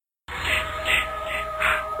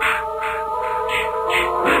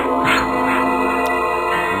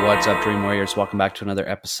What's up, Dream Warriors? Welcome back to another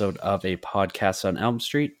episode of a podcast on Elm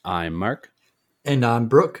Street. I'm Mark. And I'm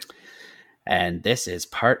Brooke. And this is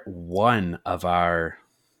part one of our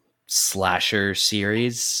slasher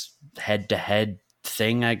series, head-to-head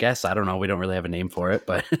thing, I guess. I don't know. We don't really have a name for it,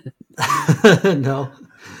 but... No.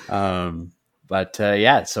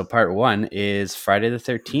 Yeah, so part one is Friday the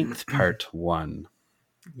 13th, part one.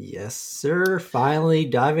 Yes, sir. Finally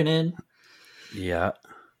diving in. Yeah.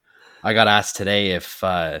 I got asked today if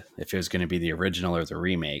it was going to be the original or the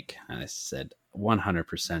remake. And I said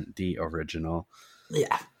 100% the original.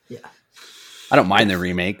 Yeah. I don't mind the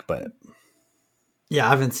remake, but... Yeah, I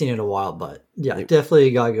haven't seen it in a while, but yeah, definitely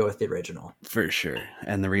got to go with the original. For sure.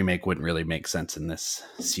 And the remake wouldn't really make sense in this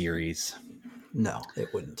series. No,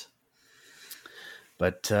 it wouldn't.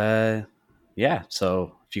 But yeah,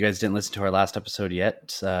 so if you guys didn't listen to our last episode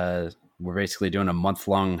yet, we're basically doing a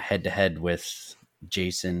month-long head-to-head with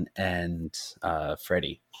Jason and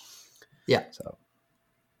Freddy. Yeah. So,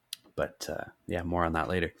 but yeah, more on that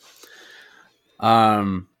later.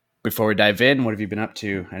 Before we dive in, what have you been up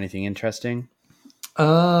to? Anything interesting?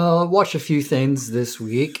 Watched a few things this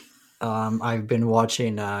week. I've been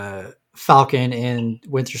watching Falcon and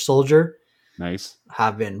Winter Soldier. Nice.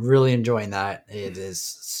 Have been really enjoying that. It is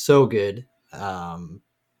so good.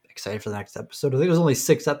 Excited for the next episode. I think it was only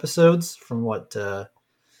 6 episodes from what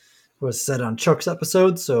was said on Chuck's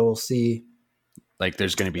episode, so we'll see. Like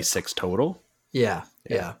there's going to be 6 total? Yeah.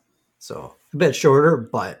 So a bit shorter,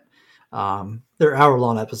 but they're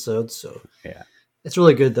hour-long episodes, so yeah, it's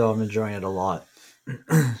really good though. I'm enjoying it a lot.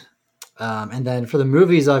 And then for the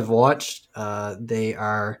movies I've watched, they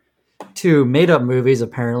are 2 made-up movies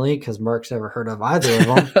apparently, because Mark's never heard of either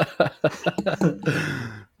of them.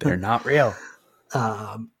 They're not real.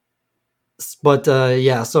 But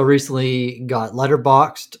so recently got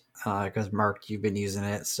Letterboxd because Mark, you've been using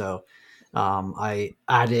it, so I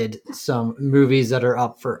added some movies that are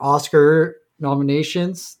up for Oscar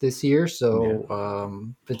nominations this year.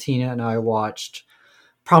 So Bettina and I watched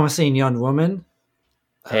Promising Young Woman.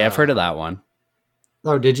 Hey, I've heard of that one.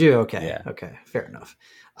 Oh, did you? Okay. Yeah. Okay. Fair enough.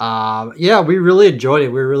 We really enjoyed it.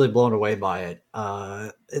 We were really blown away by it.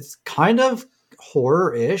 It's kind of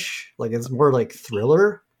horror-ish. Like it's more like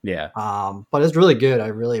thriller. Yeah. But it's really good. I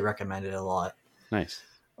really recommend it a lot. Nice.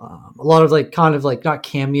 A lot of kind of not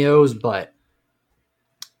cameos, but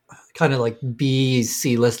kind of like B,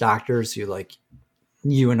 C-list actors who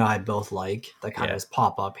you and I both like that kind of just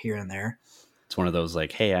pop up here and there. It's one of those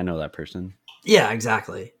hey, I know that person. Yeah,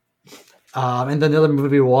 exactly. And then the other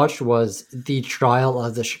movie we watched was The Trial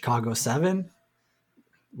of the Chicago 7,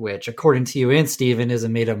 which, according to you and Steven, is a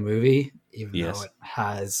made-up movie, even though it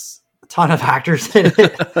has a ton of actors in it.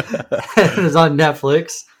 It is on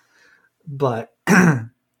Netflix. But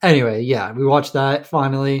anyway, yeah, we watched that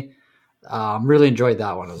finally. Really enjoyed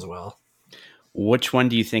that one as well. Which one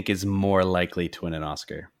do you think is more likely to win an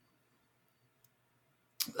Oscar?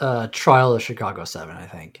 Trial of Chicago 7, I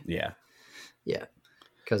think. Yeah. Yeah.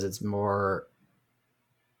 Because it's more,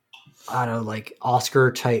 I don't know,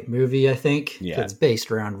 Oscar type movie, I think. Yeah. It's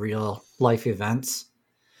based around real life events.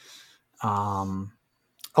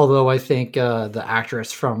 Although I think the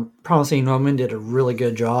actress from Promising Woman did a really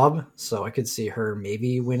good job, so I could see her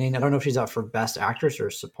maybe winning. I don't know if she's up for Best Actress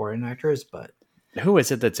or Supporting Actress, but... Who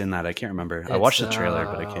is it that's in that? I can't remember. I watched the trailer,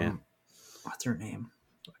 but I can't. What's her name?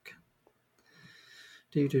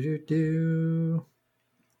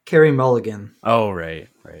 Carey Mulligan. Oh, right.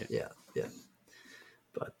 Yeah.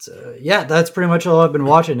 But that's pretty much all I've been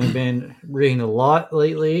watching. I've been reading a lot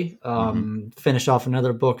lately. Finished off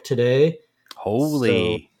another book today.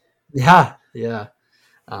 Holy. So, yeah.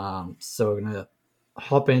 So we're gonna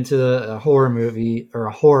hop into a horror movie or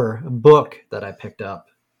a horror book that I picked up.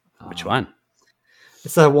 Which one?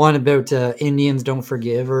 It's that one about Indians Don't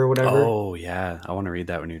Forgive or whatever. Oh yeah, I want to read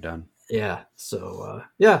that when you're done. Yeah. So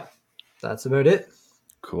that's about it.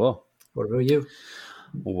 Cool. What about you?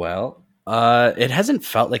 Well, it hasn't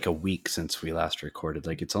felt like a week since we last recorded.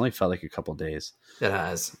 It's only felt like a couple days. It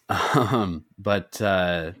has. But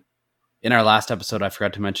in our last episode, I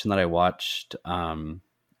forgot to mention that I watched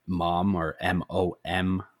Mom, or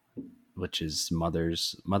MOM, which is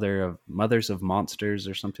Mothers of Monsters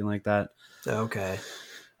or something like that. Okay.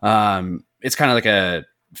 It's kind of like a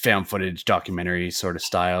found footage documentary sort of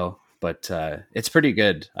style, but it's pretty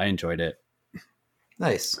good. I enjoyed it.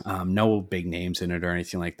 Nice. No big names in it or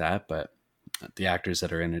anything like that, but the actors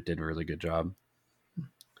that are in it did a really good job.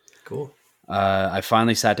 Cool. I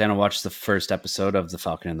finally sat down and watched the first episode of The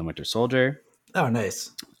Falcon and the Winter Soldier. Oh, nice.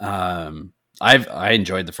 I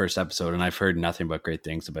enjoyed the first episode, and I've heard nothing but great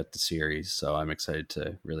things about the series, so I'm excited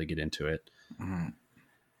to really get into it. Mm-hmm.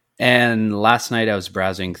 And last night I was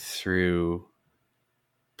browsing through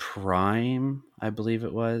Prime, I believe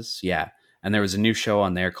it was. Yeah. And there was a new show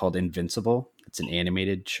on there called Invincible. It's an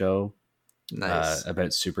animated show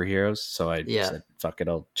about superheroes. So I said, fuck it,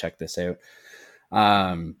 I'll check this out.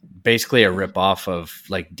 Basically a ripoff of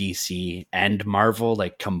like DC and Marvel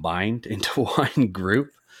like combined into one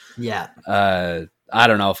group. Yeah. I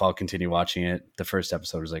don't know if I'll continue watching it. The first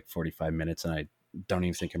episode was like 45 minutes and I don't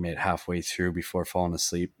even think I made it halfway through before falling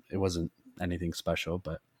asleep. It wasn't anything special,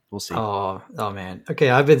 but we'll see. Oh man. Okay,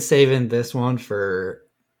 I've been saving this one for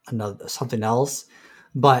something else,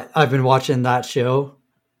 but I've been watching that show,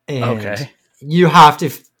 and you have to,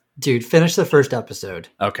 dude, finish the first episode.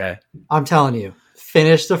 Okay. I'm telling you,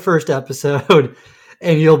 finish the first episode,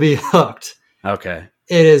 and you'll be hooked. Okay.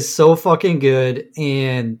 It is so fucking good,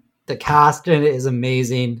 and the cast in it is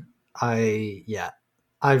amazing.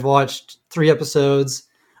 I've watched 3 episodes.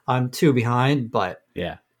 I'm 2 behind, but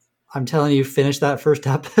yeah, I'm telling you, finish that first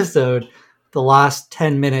episode. The last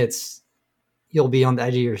 10 minutes, you'll be on the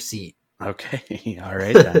edge of your seat. Okay. All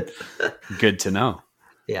right, then. Good to know.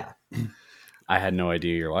 Yeah. I had no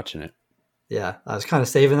idea you're watching it. Yeah, I was kind of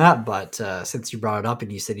saving that, but since you brought it up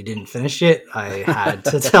and you said you didn't finish it, I had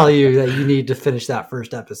to tell you that you need to finish that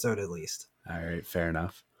first episode at least. All right, fair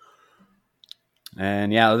enough.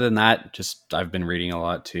 And yeah, other than that, just I've been reading a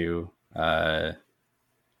lot too. I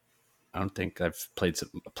don't think I've played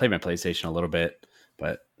my PlayStation a little bit,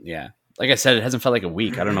 but yeah, like I said, it hasn't felt like a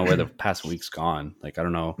week. I don't know where the past week's gone. Like I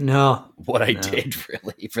don't know what I did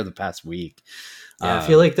really for the past week. Yeah, I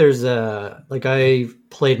feel like there's I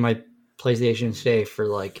played my PlayStation today for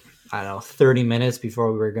like, I don't know, 30 minutes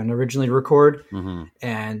before we were going to originally record. Mm-hmm.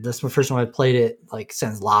 And this is the first time I played it like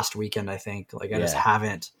since last weekend, I think. Like I just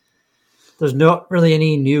haven't. There's not really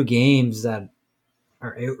any new games that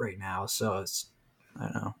are out right now, so it's, I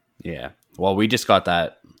don't know. Yeah. Well, we just got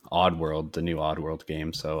that Oddworld, the new Oddworld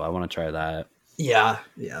game, so I want to try that. Yeah.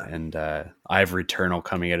 And I have Returnal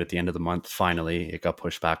coming out at the end of the month. Finally, it got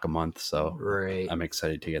pushed back a month, so I'm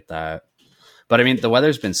excited to get that. But I mean, the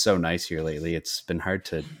weather's been so nice here lately. It's been hard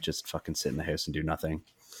to just fucking sit in the house and do nothing.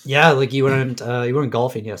 Yeah, like you went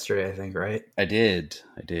golfing yesterday, I think, right? I did.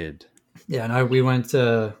 Yeah, and we went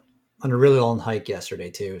on a really long hike yesterday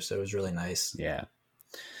too, so it was really nice. Yeah,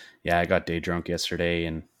 I got day drunk yesterday,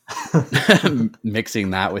 and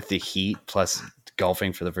mixing that with the heat plus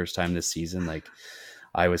golfing for the first time this season, like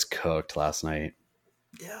I was cooked last night.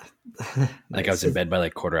 Yeah, like I was in bed by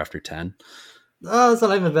like 10:15. Oh, that's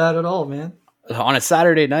not even bad at all, man. On a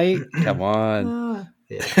Saturday night, come on.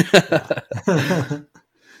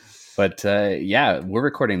 But we're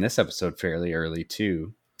recording this episode fairly early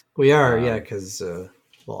too. We are, because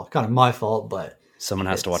kind of my fault, but someone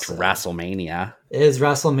has to watch WrestleMania. It is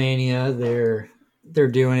WrestleMania. They're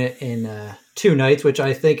doing it in 2 nights, which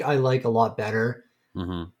I think I like a lot better,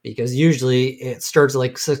 because usually it starts at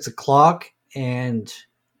like 6:00 and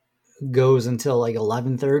goes until like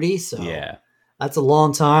 11:30. So yeah, that's a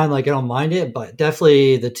long time. Like I don't mind it, but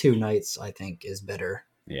definitely the 2 nights I think is better.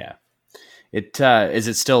 Yeah. Is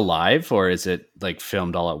it still live, or is it like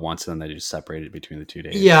filmed all at once and then they just separate it between the 2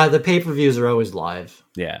 days? Yeah, the pay-per-views are always live.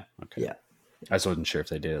 Yeah. Okay. Yeah. I just wasn't sure if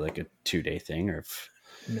they did like a 2-day thing or if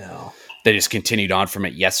no, they just continued on from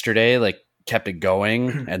it yesterday, like kept it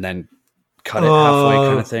going and then cut it halfway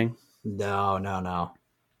kind of thing. No.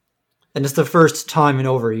 And it's the first time in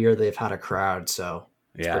over a year they've had a crowd, so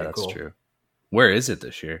yeah, that's true. Where is it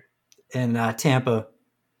this year? In Tampa.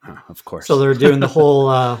 Of course. So they're doing the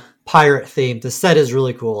whole pirate theme. The set is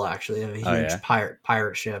really cool, actually. They have a huge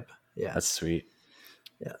pirate ship. Yeah, that's sweet.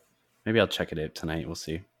 Yeah, maybe I'll check it out tonight. We'll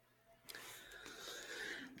see.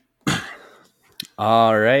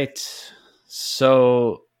 All right.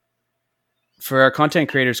 So for our content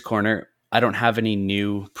creators corner, I don't have any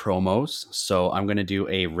new promos, so I'm going to do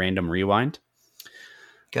a random rewind.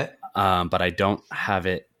 Okay. But I don't have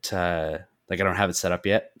it. I don't have it set up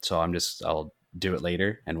yet, so I'll do it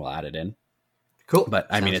later and we'll add it in. Cool. But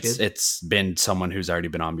I mean, it's been someone who's already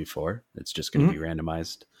been on before. It's just going to be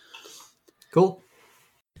randomized. Cool.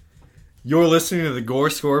 You're listening to the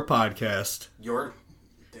Gore Score podcast. Damn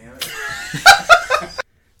it.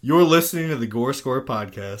 You're listening to the Gore Score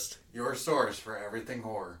podcast. Your source for everything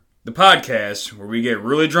horror. The podcast where we get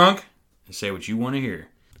really drunk and say what you want to hear.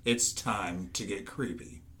 It's time to get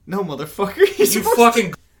creepy. No, motherfucker. You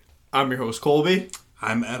fucking... I'm your host, Colby.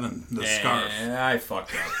 I'm Evan, the Scarf. I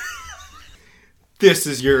fucked up. This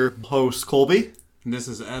is your host, Colby. This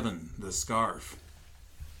is Evan, the Scarf.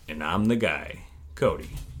 And I'm the guy, Cody.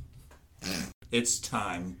 It's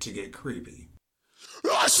time to get creepy.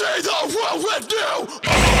 I say the world with new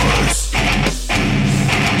eyes.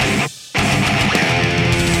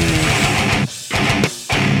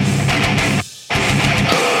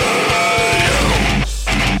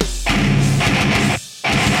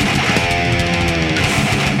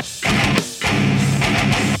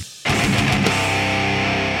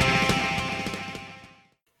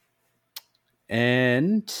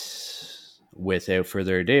 And without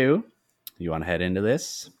further ado, you want to head into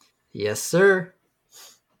this? Yes, sir.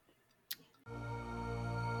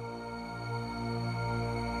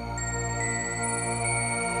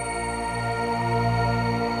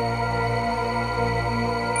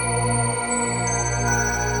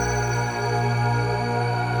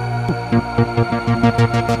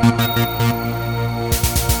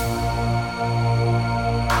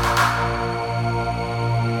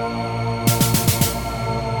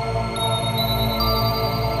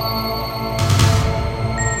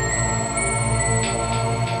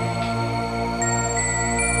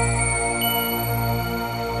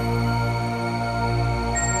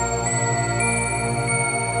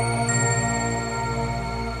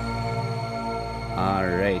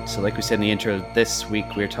 So like we said in the intro, this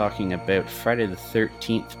week we're talking about Friday the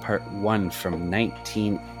 13th, Part 1 from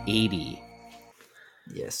 1980.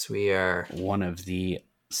 Yes, we are. One of the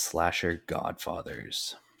slasher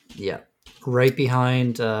godfathers. Yeah. Right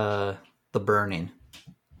behind The Burning.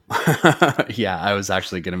 Yeah, I was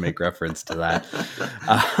actually going to make reference to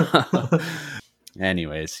that.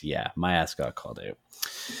 Anyways, yeah, my ass got called out.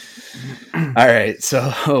 All right,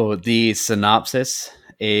 so the synopsis.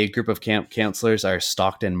 A group of camp counselors are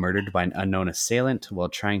stalked and murdered by an unknown assailant while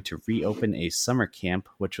trying to reopen a summer camp,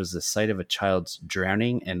 which was the site of a child's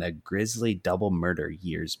drowning and a grisly double murder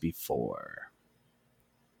years before.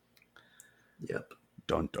 Yep.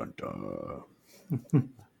 Dun, dun, dun.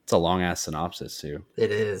 It's a long-ass synopsis, too.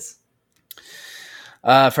 It is.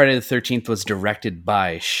 Friday the 13th was directed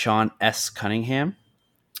by Sean S. Cunningham.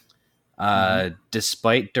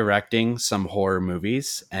 Despite directing some horror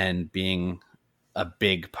movies and being a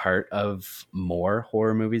big part of more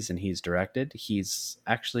horror movies than he's directed, he's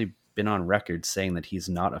actually been on record saying that he's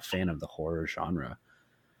not a fan of the horror genre,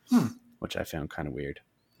 which I found kind of weird.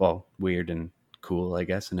 Well, weird and cool, I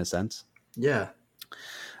guess, in a sense. Yeah.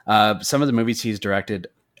 Some of the movies he's directed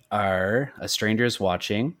are A Stranger's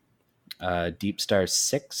Watching, Deep Star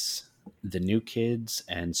 6, The New Kids,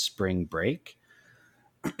 and Spring Break.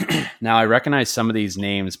 Now, I recognize some of these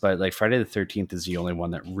names, but like Friday the 13th is the only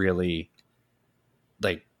one that really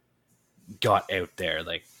like got out there.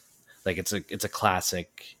 Like it's a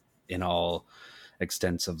classic in all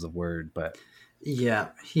extents of the word. But yeah,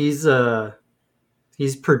 he's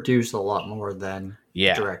produced a lot more than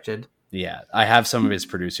directed. Yeah, I have some of his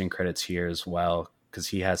producing credits here as well because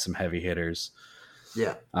he has some heavy hitters.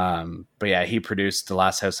 Yeah. But yeah, he produced The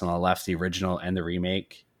Last House on the Left, the original and the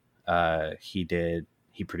remake. He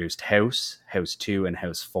produced House 2, and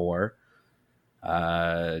House 4.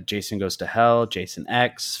 Jason Goes to Hell, Jason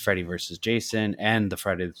X, Freddy vs. Jason, and the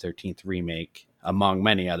Friday the 13th remake, among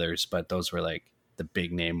many others, but those were like the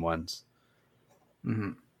big name ones.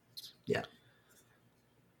 Mm-hmm. Yeah.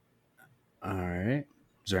 All right.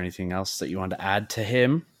 Is there anything else that you want to add to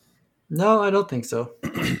him? No, I don't think so.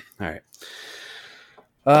 All right.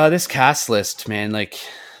 This cast list, man, like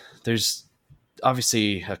there's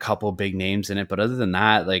obviously a couple big names in it, but other than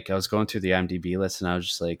that, like I was going through the IMDb list and I was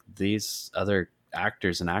just like, these other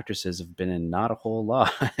actors and actresses have been in not a whole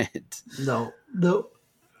lot. No.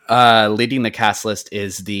 Leading the cast list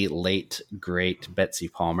is the late great Betsy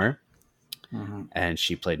Palmer, and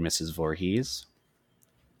she played Mrs. Voorhees,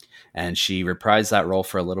 and she reprised that role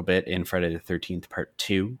for a little bit in Friday the 13th Part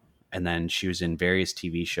 2, and then she was in various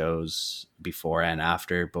TV shows before and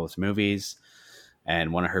after both movies.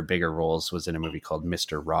 And one of her bigger roles was in a movie called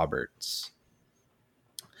Mr. Roberts.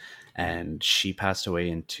 And she passed away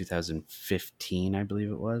in 2015, I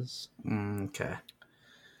believe it was. Okay.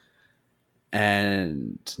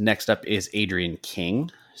 And next up is Adrienne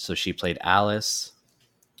King. So she played Alice.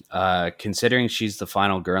 Considering she's the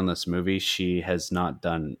final girl in this movie, she has not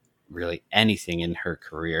done really anything in her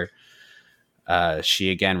career.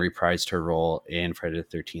 She again reprised her role in Friday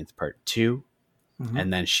the 13th Part 2.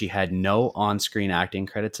 And then she had no on-screen acting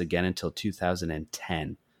credits again until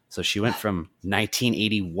 2010. So she went from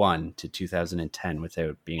 1981 to 2010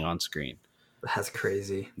 without being on screen. That's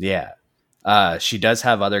crazy. Yeah. She does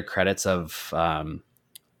have other credits of, I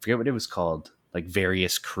forget what it was called, like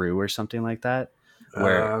Various Crew or something like that.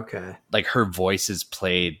 Where like her voice is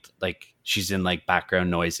played, like she's in like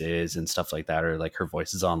background noises and stuff like that, or like her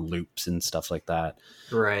voice is on loops and stuff like that.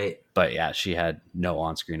 Right. But yeah, she had no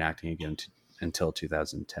on-screen acting again until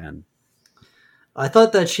 2010. I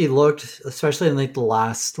thought that she looked, especially in like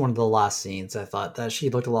one of the last scenes, I thought that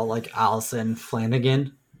she looked a lot like Allison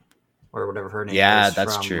Flanagan or whatever her name is. Yeah,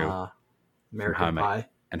 that's true. American Pie.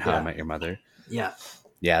 How I Met Your Mother. Yeah.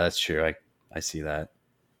 Yeah, that's true. I see that.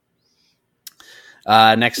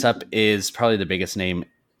 Next up is probably the biggest name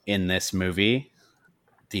in this movie.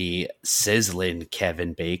 the sizzling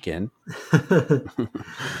Kevin Bacon.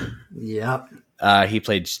 Yep. He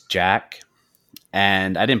played Jack,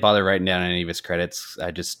 and I didn't bother writing down any of his credits.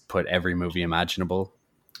 I just put every movie imaginable,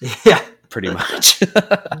 Yeah. pretty much.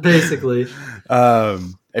 Basically.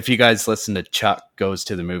 If you guys listen to Chuck Goes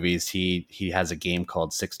to the Movies, he has a game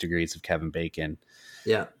called 6 Degrees of Kevin Bacon.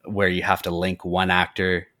 Yeah. Where you have to link one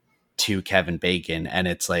actor to Kevin Bacon, and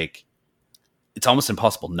it's like it's almost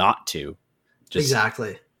impossible not to.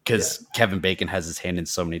 Exactly. Because Kevin Bacon has his hand in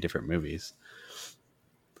so many different movies.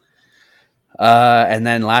 And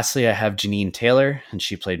then lastly, I have Janine Taylor, and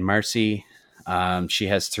she played Marcy. She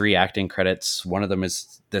has 3 acting credits. One of them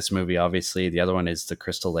is this movie, obviously. The other one is the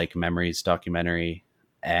Crystal Lake Memories documentary.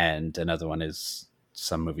 And another one is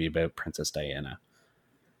some movie about Princess Diana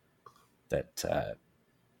that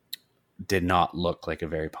did not look like a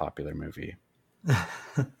very popular movie.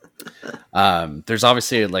 There's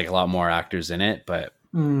obviously like a lot more actors in it, but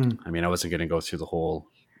I mean, I wasn't going to go through the whole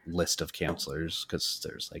list of counselors because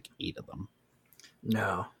there's like 8 of them.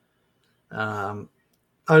 No. I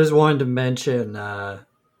just wanted to mention the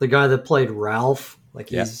guy that played Ralph. Like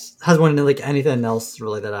has one in like anything else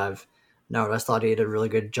really that I've noticed. I thought he did a really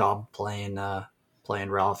good job playing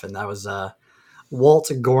Ralph, and that was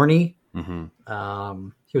Walt Gorney. Mm-hmm.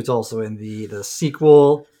 He was also in the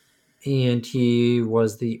sequel, and he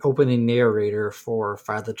was the opening narrator for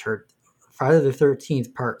Friday the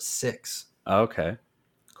 13th Part 6. Okay,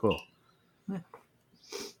 cool. Yeah.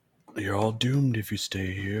 You're all doomed if you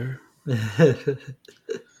stay here.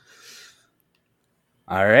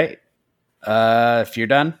 All right. If you're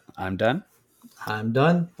done, I'm done. I'm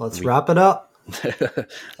done. Let's wrap it up.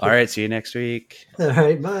 All right. See you next week. All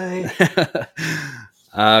right. Bye.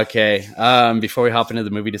 Okay. Before we hop into the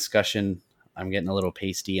movie discussion, I'm getting a little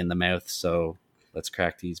pasty in the mouth, so let's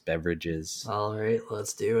crack these beverages. All right.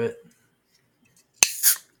 Let's do it.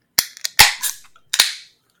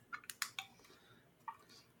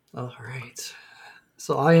 All right.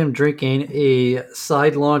 So I am drinking a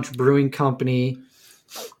Side Launch Brewing Company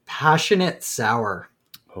Passionate Sour.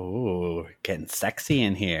 Oh, getting sexy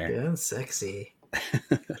in here. Yeah, sexy.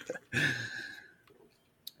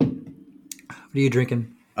 What are you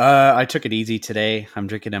drinking? I took it easy today. I'm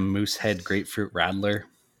drinking a Moosehead Grapefruit Radler.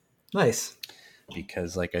 Nice.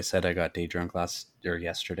 Because, like I said, I got day drunk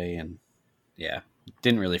yesterday, and yeah,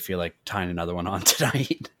 didn't really feel like tying another one on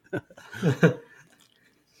tonight.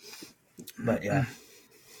 But yeah,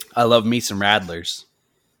 I love me some Radlers.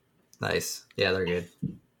 Nice. Yeah, they're good.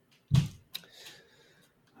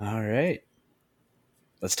 All right,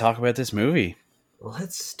 let's talk about this movie.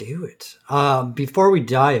 Let's do it. Before we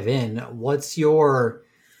dive in, what's your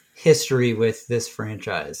history with this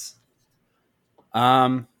franchise?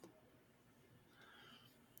 I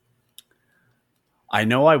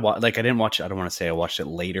know I didn't watch it. I don't want to say I watched it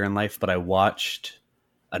later in life, but I watched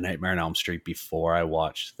A Nightmare on Elm Street before I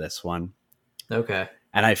watched this one. Okay.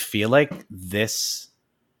 And I feel like this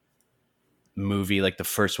movie, like the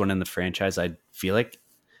first one in the franchise, I feel like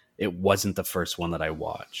it wasn't the first one that I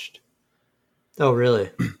watched. Oh,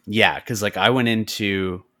 really? Yeah, because like I went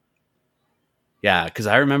into... Yeah, because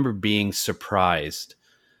I remember being surprised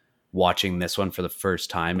watching this one for the first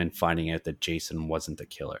time and finding out that Jason wasn't the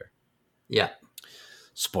killer. Yeah.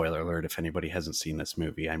 Spoiler alert if anybody hasn't seen this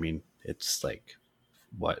movie. I mean, it's like,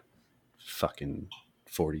 what, fucking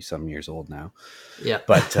 40-some years old now. Yeah.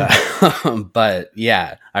 But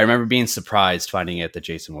yeah, I remember being surprised finding out that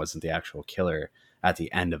Jason wasn't the actual killer at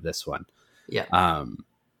the end of this one. Yeah.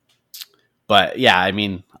 But yeah, I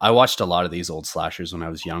mean, I watched a lot of these old slashers when I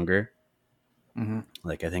was younger. Mm-hmm.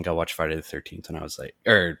 Like, I think I watched Friday the 13th when I was like,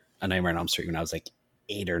 or A Nightmare on Elm Street when I was like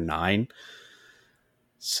 8 or 9.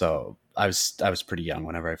 So I was pretty young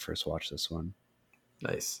whenever I first watched this one.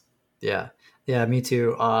 Nice. Yeah. Yeah, me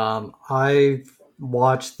too. I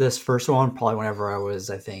watched this first one probably whenever I was,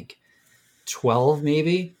 I think, 12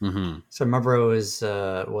 maybe. Mm-hmm. So I remember it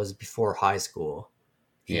was before high school.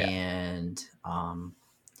 Yeah.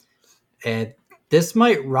 And this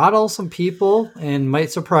might rattle some people and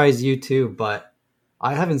might surprise you too, but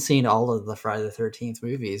I haven't seen all of the Friday the 13th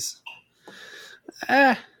movies.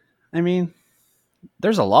 I mean,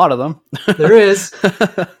 there's a lot of them. There is.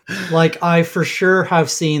 Like, I for sure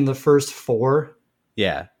have seen the first 4.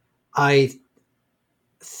 Yeah. I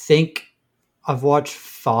think I've watched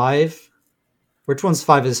 5. Which one's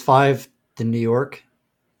 5? Is 5 the New York?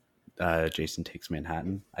 Jason Takes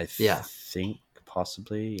Manhattan. I Yeah. think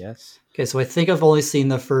possibly, yes. Okay, so I think I've only seen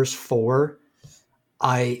the first 4.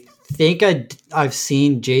 I think I've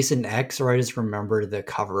seen Jason X, or I just remember the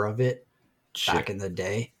cover of it back in the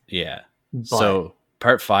day. Yeah. But So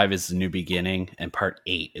part 5 is the New Beginning, and part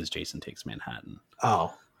 8 is Jason Takes Manhattan.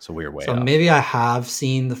 Oh, so we're way so off. maybe I have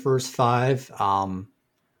seen the first 5, but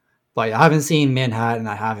I haven't seen Manhattan.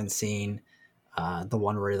 I haven't seen the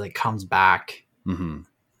one where he like comes back. Mm-hmm.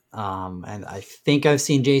 And I think I've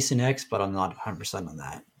seen Jason X, but I'm not 100% on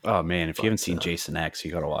that. Oh man, if you haven't seen Jason X,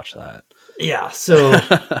 you got to watch that. Yeah. So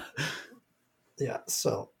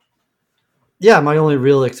my only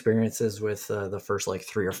real experiences with the first like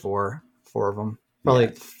 3 or 4 of them, probably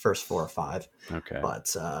the first 4 or 5. Okay.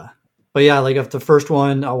 But yeah, like if the first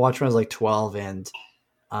one I watched when I was like 12, and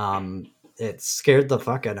it scared the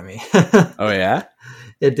fuck out of me. Oh yeah,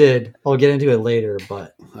 it did. I'll get into it later,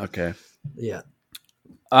 but okay. Yeah.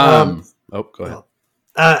 Go ahead.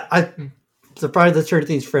 The Friday the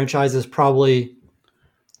 13th franchise is probably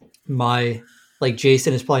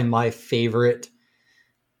Jason is probably my favorite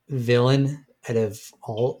villain out of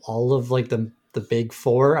all of like the big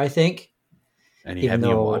 4, I think. And you haven't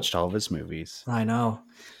even watched all of his movies. I know.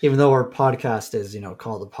 Even though our podcast is,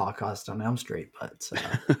 called the Podcast on Elm Street, but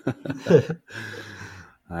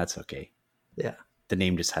that's okay. Yeah. The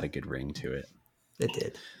name just had a good ring to it. It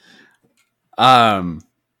did.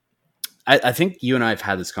 I think you and I have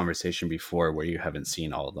had this conversation before where you haven't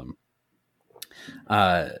seen all of them.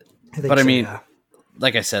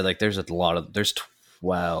 Like I said, like there's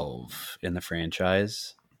 12 in the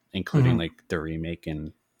franchise, including like the remake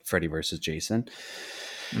and Freddy versus Jason.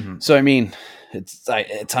 Mm-hmm. So, I mean, it's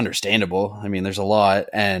understandable. I mean, there's a lot,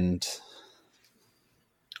 and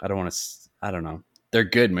I don't know. They're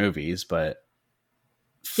good movies, but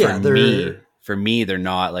for me, they're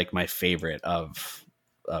not like my favorite of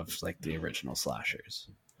like the original slashers.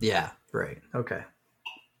 Yeah. Right. Okay.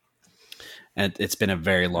 And it's been a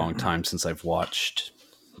very long time since I've watched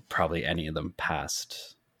probably any of them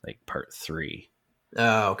past like part 3.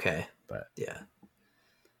 Oh, okay. But yeah.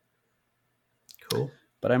 Cool.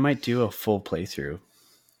 But I might do a full playthrough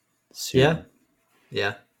soon.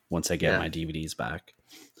 Yeah. Once I get my DVDs back.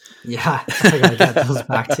 Yeah. I gotta get those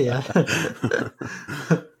back to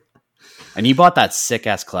you. And you bought that sick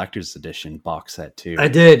ass collector's edition box set too. I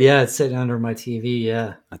did, yeah. It's sitting under my TV,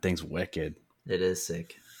 yeah. That thing's wicked. It is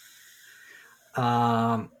sick.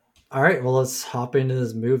 All right, well, let's hop into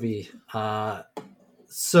this movie.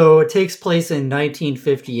 So it takes place in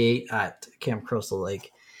 1958 at Camp Crystal Lake.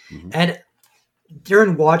 Mm-hmm. And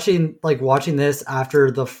during watching this after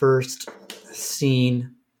the first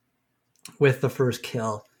scene with the first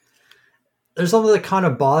kill, there's something that kind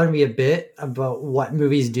of bothered me a bit about what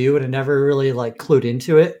movies do, and I never really like clued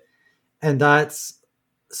into it. And that's,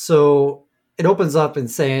 so it opens up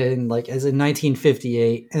and saying like as in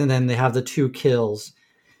 1958, and then they have the 2 kills,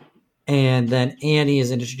 and then Annie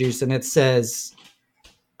is introduced, and it says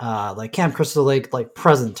like Camp Crystal Lake, like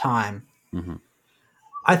present time. Mm-hmm.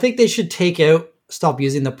 I think they should stop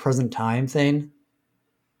using the present time thing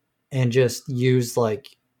and just use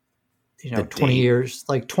like, 20 years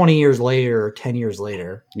later or 10 years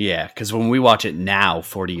later. Yeah, because when we watch it now,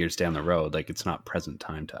 40 years down the road, like it's not present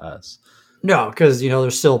time to us. No, because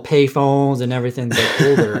there's still pay phones and everything's like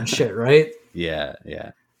older and shit, right? Yeah.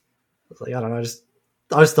 It's like, I don't know, I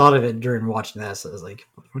just thought of it during watching this. I was like,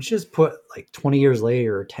 why don't you just put like 20 years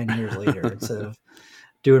later or 10 years later instead of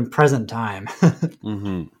doing present time?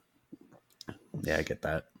 Mm-hmm. Yeah, I get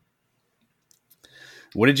that.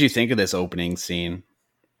 What did you think of this opening scene?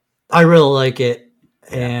 I really like it.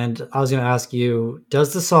 And I was going to ask you,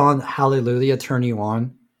 does the song Hallelujah turn you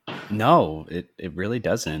on? No, it really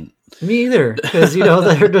doesn't. Me either. Because,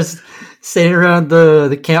 they're just sitting around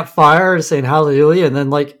the campfire saying Hallelujah. And then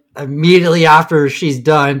like immediately after she's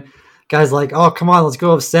done, guy's like, oh, come on, let's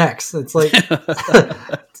go have sex. It's like,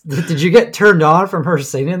 did you get turned on from her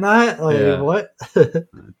singing that? Like, what?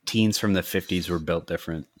 Teens from the 50s were built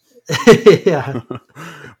different. Yeah.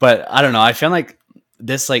 But I don't know. I feel like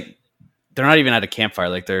this, like, they're not even at a campfire.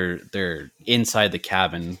 Like they're inside the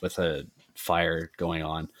cabin with a fire going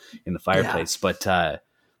on in the fireplace. Yeah. But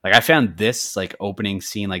like I found this like opening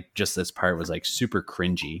scene, like just this part was like super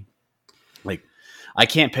cringy. Like I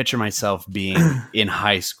can't picture myself being in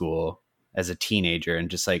high school as a teenager and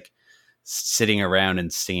just like sitting around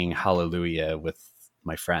and singing Hallelujah with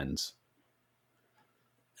my friends.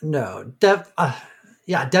 No,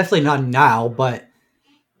 definitely not now, but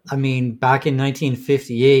I mean, back in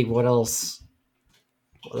 1958, what else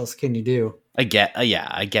can you do? I get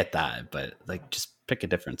that, but like, just pick a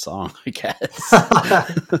different song, I guess.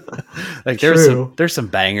 Like, there's some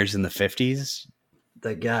bangers in the 50s.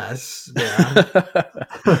 I guess, yeah.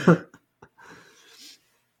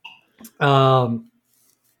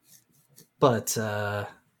 But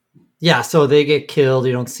yeah, so they get killed.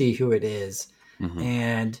 You don't see who it is, mm-hmm.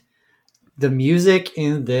 And the music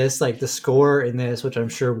in this, like the score in this, which I'm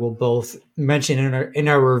sure we'll both mention in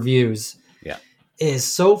our reviews, is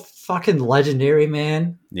so fucking legendary,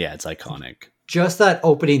 man. Yeah, it's iconic. Just that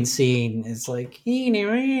opening scene is like, you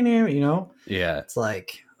know? Yeah. It's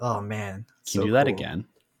like, oh man. Can you do that again?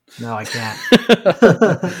 No, I can't.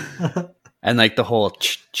 And like the whole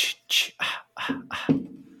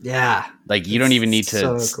yeah. Like you don't even need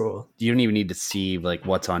to so cool. You don't even need to see like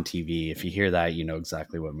what's on TV. If you hear that, you know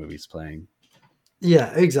exactly what movie's playing.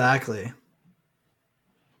 Yeah, exactly.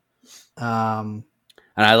 And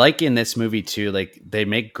I like in this movie too, like they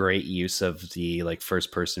make great use of the like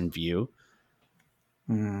first person view.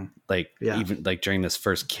 Like even like during this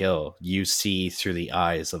first kill, you see through the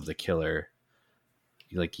eyes of the killer.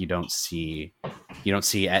 Like you don't see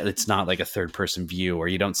it's not like a third person view, or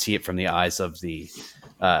you don't see it from the eyes of the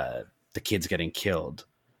kids getting killed.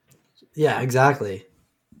 Yeah, exactly.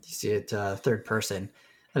 You see it third person.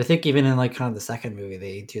 And I think even in like kind of the second movie,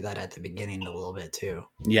 they do that at the beginning a little bit too.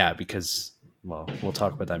 Yeah, because well, we'll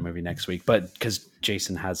talk about that movie next week, but because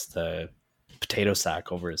Jason has the potato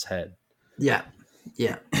sack over his head. Yeah.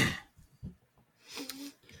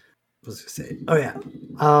 What was I say? Oh yeah.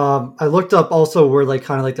 I looked up also where like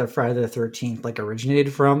kind of like the Friday the 13th like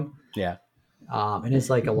originated from. Yeah. And it's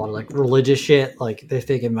like a lot of like religious shit. Like they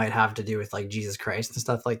think it might have to do with like Jesus Christ and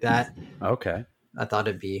stuff like that. Okay. I thought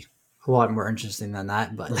it'd be a lot more interesting than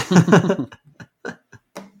that, but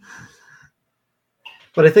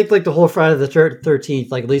but I think like the whole Friday the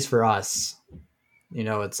 13th, like at least for us, you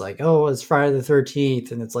know, it's like, oh, it's Friday the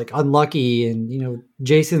 13th, and it's like unlucky, and you know,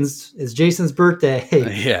 it's Jason's birthday.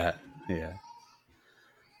 Yeah.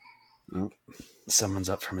 Oh, someone's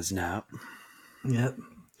up from his nap. Yep.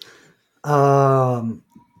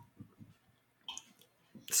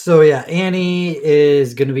 So yeah, Annie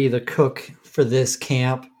is going to be the cook for this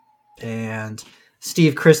camp, and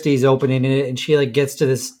Steve Christie's opening it, and she like gets to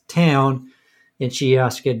this town, and she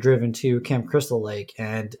has to get driven to Camp Crystal Lake,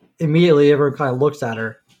 and immediately everyone kind of looks at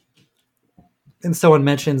her, and someone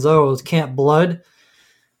mentions, "Oh, it's Camp Blood,"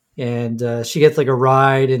 and she gets like a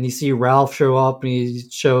ride, and you see Ralph show up, and he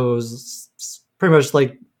shows pretty much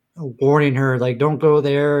like warning her, like, "Don't go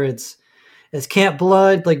there. It's Camp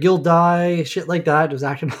Blood. Like you'll die." Shit like that. It was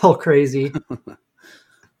acting all crazy.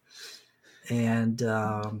 And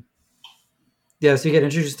so you get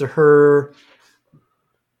introduced to her,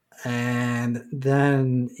 and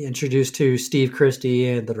then introduced to Steve Christie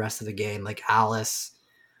and the rest of the gang, like Alice.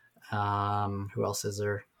 Who else is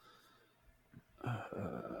there?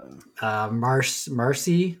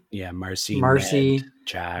 Marcy. Yeah, Marcy, Ned,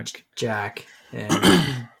 Jack,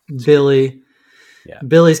 and Billy. Yeah,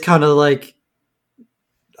 Billy's kind of like,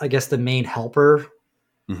 I guess, the main helper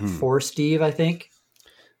for Steve, I think.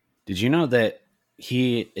 Did you know that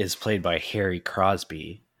he is played by Harry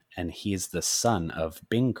Crosby, and he's the son of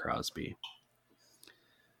Bing Crosby?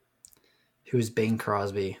 Who's Bing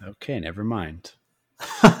Crosby? Okay, never mind.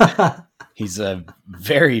 He's a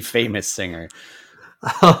very famous singer.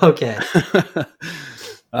 Okay.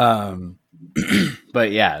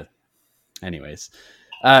 But yeah. Anyways,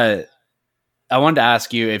 I wanted to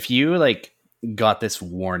ask you if you like got this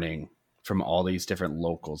warning from all these different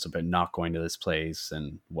locals about not going to this place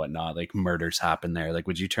and whatnot, like murders happen there. Like,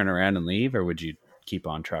 would you turn around and leave, or would you keep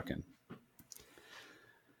on trucking?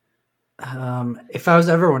 If I was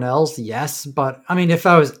everyone else, yes. But I mean, if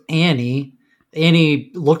I was Annie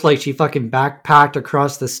looked like she fucking backpacked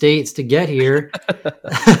across the states to get here.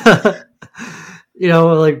 You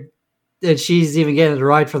know, like, and she's even getting a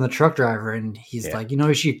ride from the truck driver, and he's like, you know,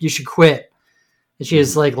 you should quit. And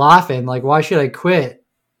she's like laughing, like, why should I quit?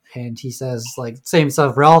 And he says like same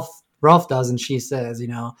stuff Ralph does, and she says, you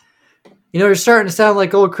know, you're starting to sound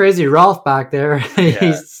like old crazy Ralph back there.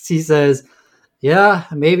 Yeah. he says, yeah,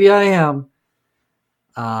 maybe I am.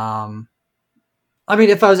 I mean,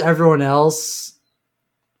 if I was everyone else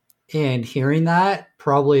and hearing that,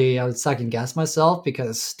 probably I would second guess myself,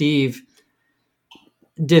 because Steve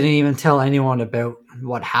didn't even tell anyone about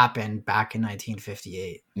what happened back in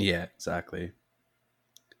 1958. Yeah, exactly.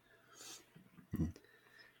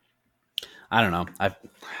 I don't know.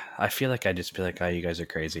 I feel like I just feel like, oh, you guys are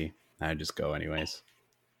crazy. I just go anyways.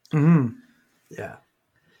 Mm-hmm. Yeah.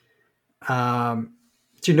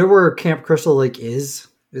 Do you know where Camp Crystal Lake is?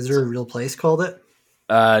 Is there a real place called it?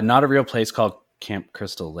 Not a real place called Camp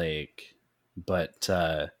Crystal Lake, but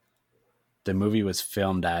the movie was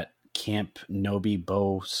filmed at Camp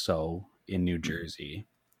Nobi-Boso in New Jersey.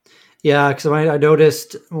 Yeah, because I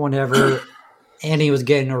noticed whenever Annie was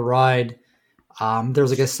getting a ride, there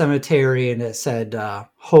was like a cemetery, and it said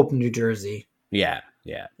Hope, New Jersey. Yeah.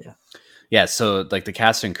 Yeah, so like the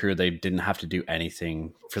cast and crew, they didn't have to do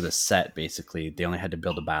anything for the set. Basically, they only had to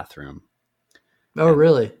build a bathroom. Oh, And,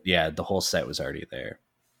 really? yeah, the whole set was already there.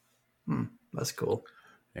 That's cool.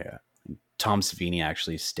 Yeah, Tom Savini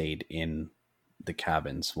actually stayed in the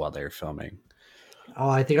cabins while they were filming. Oh,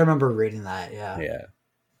 I think I remember reading that. Yeah. Yeah.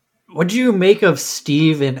 What do you make of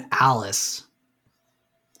Steve and Alice?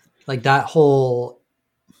 Like that whole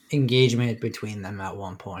engagement between them at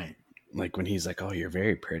one point. Like when he's like, "Oh, you're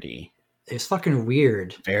very pretty." It's fucking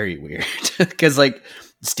weird. Very weird. Because like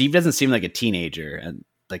Steve doesn't seem like a teenager, and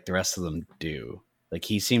like the rest of them do. Like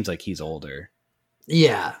he seems like he's older.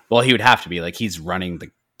 Yeah. Well, he would have to be. Like he's running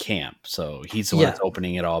the camp, so he's the one Yeah. that's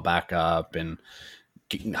opening it all back up and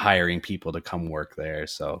hiring people to come work there.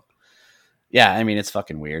 So yeah, I mean it's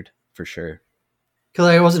fucking weird for sure. Because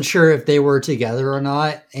I wasn't sure if they were together or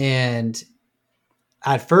not. And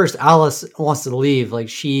at first, Alice wants to leave. Like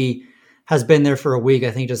she has been there for a week,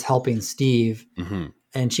 I think, just helping Steve. Mm-hmm.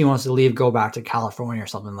 And she wants to leave, go back to California or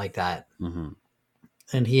something like that. Mm-hmm.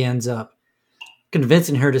 And he ends up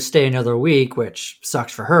convincing her to stay another week, which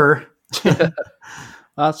sucks for her.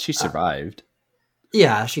 Well, she survived.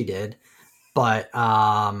 Yeah, she did. But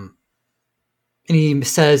and he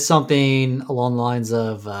says something along the lines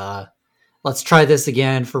of let's try this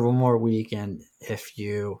again for one more week, and if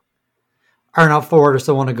you are not for it or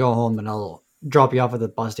still want to go home, then I'll drop you off at the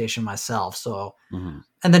bus station myself. So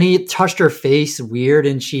and then he touched her face weird,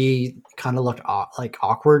 and she kind of looked like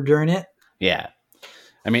awkward during it. Yeah.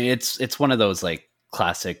 I mean it's one of those like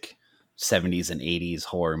classic 70s and 80s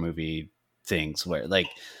horror movie things where like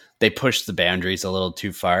they push the boundaries a little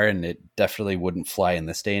too far, and it definitely wouldn't fly in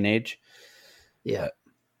this day and age. Yeah.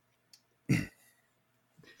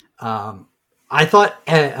 I thought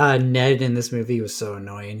Ned in this movie was so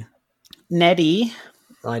annoying. Nettie.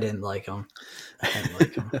 I didn't like him.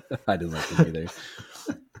 I didn't like him either.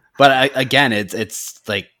 But again, it's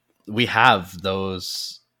like we have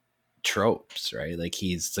those tropes, right? Like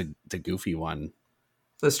he's the goofy one.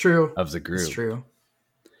 That's true. Of the group. That's true.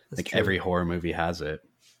 Every horror movie has it.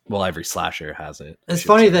 Well, every slasher has it. It's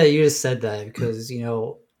funny that you just said that because, you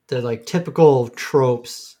know, the like typical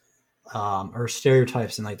tropes or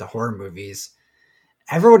stereotypes in like the horror movies,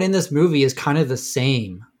 everyone in this movie is kind of the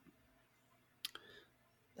same.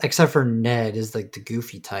 Except for Ned is like the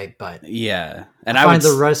goofy type, but yeah. And I find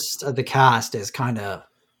the rest of the cast is kind of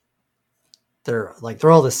they're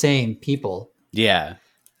all the same people. Yeah.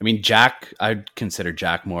 I mean, Jack, I'd consider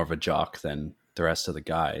Jack more of a jock than the rest of the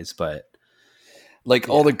guys, but like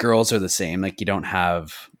all the girls are the same. Like you don't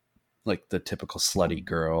have like the typical slutty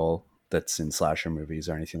girl that's in slasher movies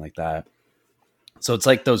or anything like that. So it's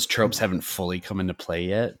like those tropes haven't fully come into play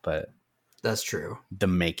yet, but that's true. The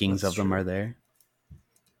makings of them are there.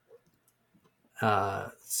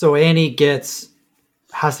 So Annie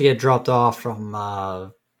has to get dropped off from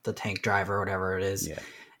the tank driver or whatever it is. Yeah.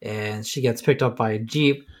 And she gets picked up by a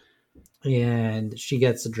Jeep, and she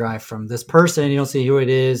gets a drive from this person. You don't see who it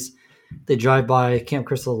is. They drive by Camp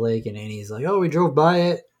Crystal Lake, and Annie's like, "Oh, we drove by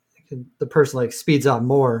it." The person like speeds up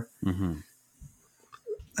more. Mm-hmm.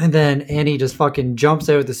 And then Annie just fucking jumps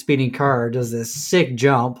out with the speeding car, does this sick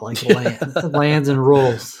jump, like lands and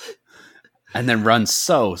rolls. And then runs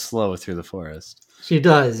so slow through the forest. She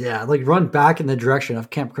does, yeah. Like run back in the direction of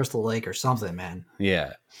Camp Crystal Lake or something, man.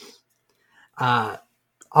 Yeah. I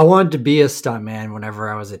wanted to be a stuntman whenever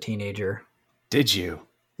I was a teenager. Did you?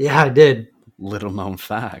 Yeah, I did. Little known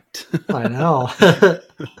fact. I know.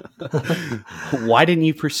 Why didn't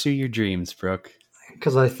you pursue your dreams, Brooke?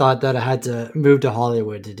 Because I thought that I had to move to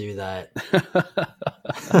Hollywood to do that.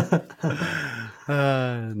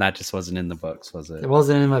 That just wasn't in the books, was it? It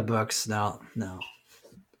wasn't in my books. No.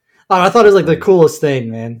 I thought it was like the coolest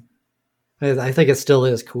thing, man. I think it still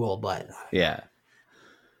is cool, but yeah.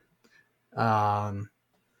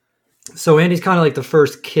 So Andy's kind of like the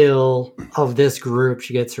first kill of this group.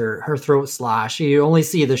 She gets her throat slashed. You only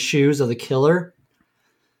see the shoes of the killer.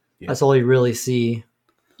 Yeah. That's all you really see.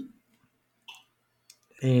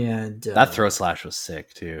 And that throat slash was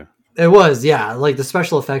sick too. It was, yeah. Like the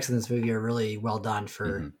special effects in this movie are really well done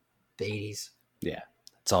for the 80s. Yeah,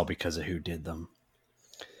 it's all because of who did them.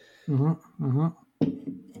 Mr.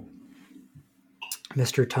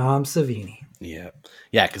 Tom Savini. Yeah,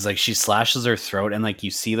 because like she slashes her throat, and like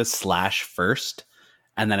you see the slash first,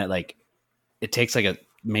 and then it takes like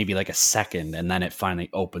maybe a second, and then it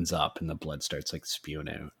finally opens up, and the blood starts like spewing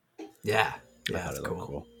out. Yeah, that's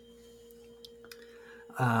cool.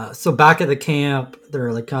 So back at the camp,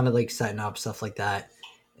 they're like kind of like setting up stuff like that,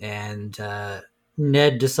 and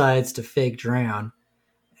Ned decides to fake drown.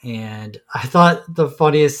 And I thought the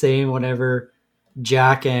funniest thing whenever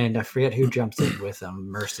Jack and I forget who jumps in with him,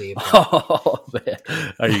 Mercy. But Oh, man.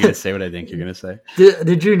 Are you gonna say what I think you're gonna say?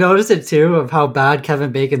 did you notice it too of how bad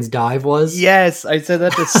Kevin Bacon's dive was? Yes, I said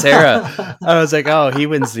that to Sarah. I was like, "Oh, he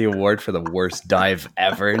wins the award for the worst dive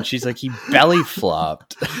ever," and she's like, "He belly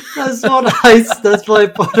flopped." That's what I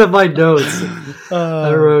put in my notes.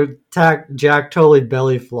 I wrote Jack totally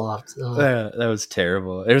belly flopped. That was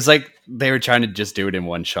terrible. It was like they were trying to just do it in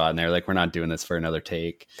one shot, and they're like, "We're not doing this for another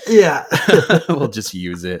take. Yeah. We'll just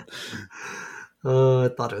use it." I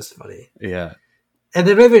thought it was funny. Yeah, And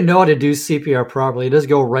they don't even know how to do CPR properly. It just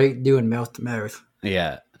go right doing mouth to mouth.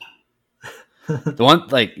 yeah. The one,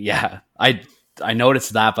 like, yeah, I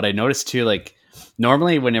noticed that, but I noticed too, like,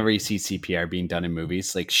 normally whenever you see CPR being done in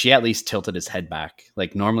movies, like, she at least tilted his head back.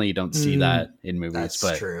 Like, normally you don't see that in movies.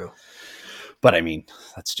 That's true. But I mean,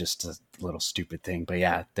 that's just a little stupid thing. But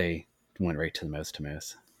yeah, they went right to the mouth to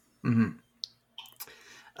mouth. Mm-hmm.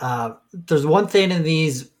 There's one thing in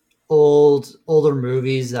these older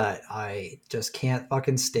movies that I just can't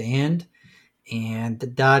fucking stand, and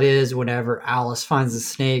that is whenever Alice finds a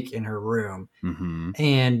snake in her room, Mm-hmm.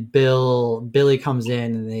 and Billy comes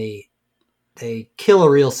in and they kill a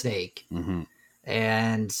real snake, Mm-hmm.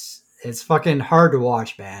 and it's fucking hard to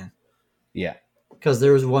watch, man. Yeah. Because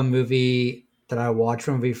there was one movie that I watched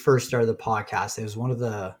when we first started the podcast. It was one of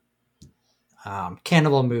the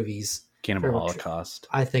cannibal movies. Cannibal Holocaust.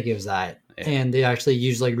 I think it was that. Yeah. And they actually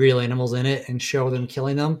use like real animals in it and show them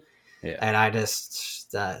killing them. Yeah. And I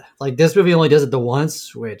just like this movie only does it the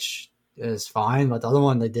once, which is fine, but the other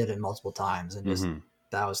one they did it multiple times, and just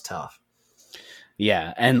that was tough.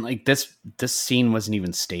 Yeah, and like this scene wasn't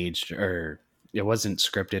even staged, or it wasn't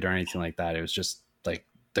scripted or anything like that. It was just like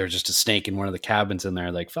there's just a snake in one of the cabins in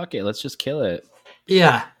there. Like, fuck it, let's just kill it.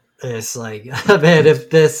 Yeah, it's like, man, if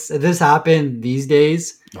this happened these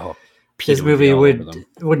days, this movie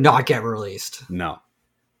would not get released. No.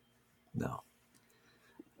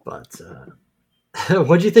 But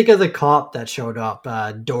what do you think of the cop that showed up,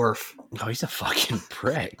 Dorf? Oh, he's a fucking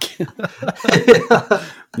prick.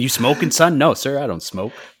 You smoking, son? No, sir, I don't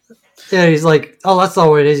smoke. Yeah, he's like, oh, that's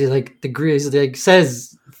all it is. He's like the green. He's like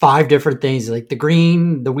says 5 different things. He's like the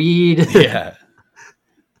green, the weed. Yeah.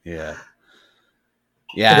 I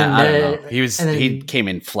don't know. He came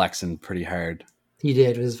in flexing pretty hard. He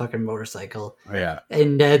did with his fucking motorcycle. Yeah.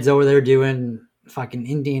 And Ned's over there doing fucking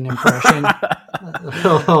Indian impression.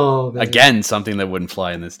 Oh, man. Again, something that wouldn't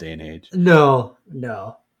fly in this day and age. No.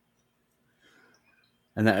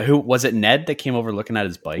 And who was it? Ned that came over looking at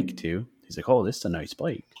his bike too. He's like, "Oh, this is a nice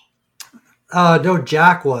bike." No,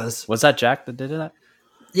 Jack was. Was that Jack that did that?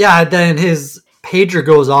 Yeah. Then his pager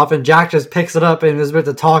goes off, and Jack just picks it up and is about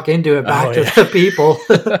to talk into it back to the people.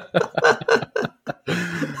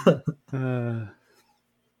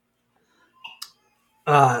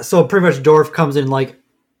 So pretty much Dorf comes in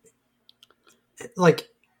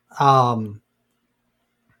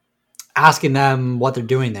asking them what they're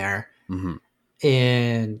doing there. Mm-hmm.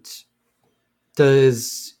 And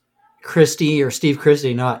does Steve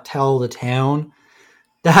Christie not tell the town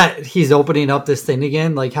that he's opening up this thing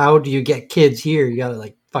again? Like, how do you get kids here? You gotta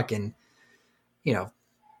like fucking,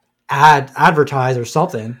 advertise or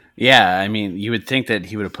something. Yeah, I mean, you would think that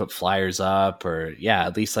he would have put flyers up, or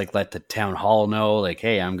at least like let the town hall know, like,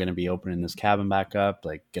 hey, I'm going to be opening this cabin back up,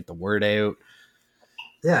 like get the word out.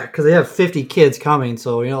 Yeah, because they have 50 kids coming,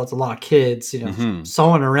 so it's a lot of kids.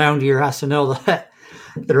 Someone around here has to know that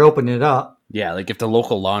they're opening it up. Yeah, like if the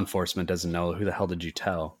local law enforcement doesn't know, who the hell did you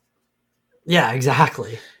tell? Yeah,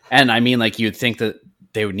 exactly. And I mean, like, you'd think that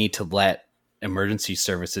they would need to let emergency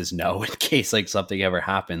services know in case like something ever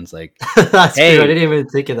happens. Like, that's hey, true. I didn't even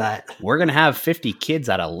think of that. We're gonna have 50 kids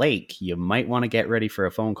at a lake. You might want to get ready for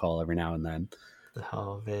a phone call every now and then.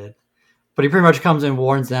 Oh man! But he pretty much comes and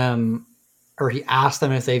warns them, or he asks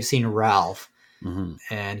them if they've seen Ralph,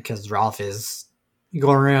 and because Ralph is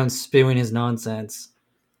going around spewing his nonsense.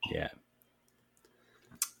 Yeah.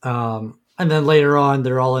 And then later on,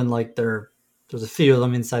 they're all in like there's a few of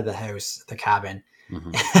them inside the house, the cabin.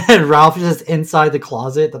 And Ralph is just inside the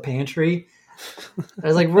closet, the pantry. I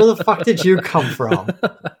was like, where the fuck did you come from?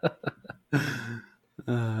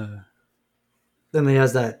 Then he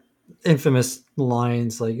has that infamous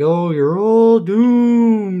lines like, oh, you're all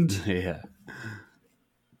doomed. Yeah.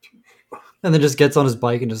 And then just gets on his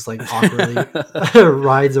bike and just like awkwardly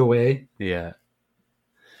rides away. Yeah.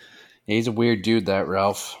 He's a weird dude, that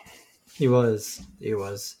Ralph. He was.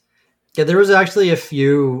 Yeah, there was actually a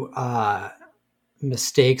few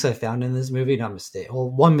mistakes I found in this movie. Not mistake. Well,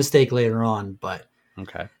 one mistake later on, but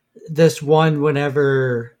okay. This one,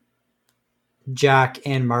 whenever Jack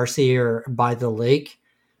and Marcy are by the lake,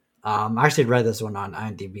 I actually read this one on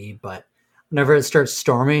IMDb, but whenever it starts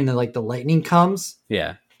storming and like the lightning comes,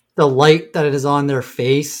 Yeah. the light that is on their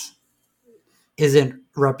face isn't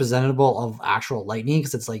representable of actual lightning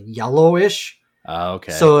because it's like yellowish.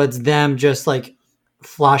 Okay. So it's them just like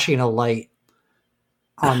flashing a light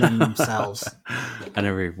on themselves. I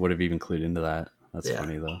never would have even clued into that. That's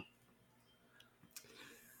funny though.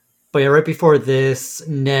 But yeah, right before this,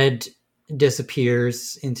 Ned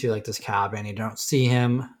disappears into like this cabin. You don't see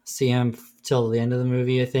him till the end of the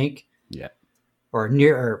movie, I think. Yeah. Or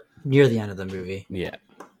near the end of the movie. Yeah.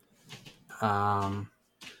 Um.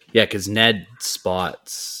 Yeah, because Ned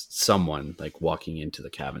spots someone like walking into the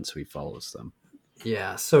cabin, so he follows them.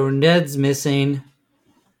 Yeah. So Ned's missing.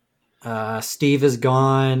 Steve is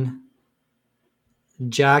gone.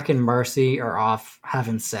 Jack and Marcy are off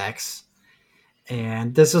having sex.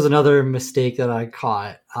 And this was another mistake that I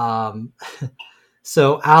caught.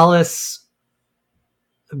 So Alice,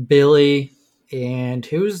 Billy, and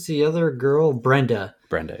who's the other girl? Brenda.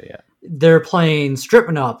 Brenda, yeah. They're playing Strip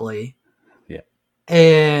Monopoly. Yeah.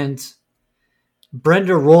 And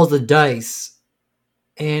Brenda rolls the dice.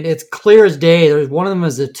 And it's clear as day. There's one of them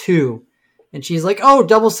is a 2. And she's like, oh,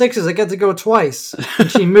 double sixes. I get to go twice.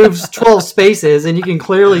 And she moves 12 spaces. And you can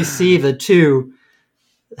clearly see the 2.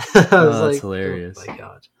 That's hilarious. Oh my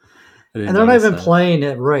God. And they're not even playing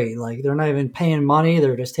it right. Like, they're not even paying money.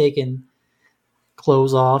 They're just taking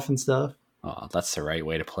clothes off and stuff. Oh, that's the right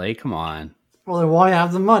way to play. Come on. Well, then why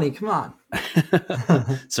have the money? Come on.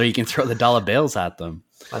 So you can throw the dollar bills at them.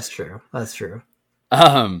 That's true. That's true.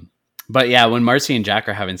 But yeah, when Marcy and Jack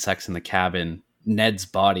are having sex in the cabin, Ned's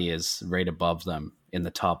body is right above them in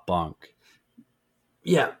the top bunk.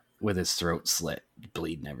 Yeah. With his throat slit,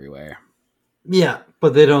 bleeding everywhere. Yeah,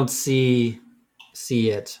 but they don't see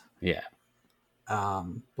it. Yeah.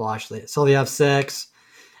 Well, actually, so they have sex,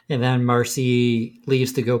 and then Marcy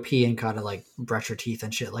leaves to go pee and kind of like brush her teeth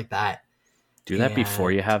and shit like that. Do that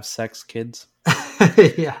before you have sex, kids.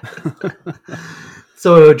 Yeah.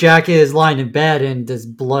 So Jack is lying in bed, and this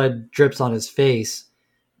blood drips on his face,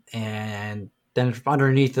 and then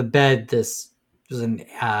underneath the bed, this was an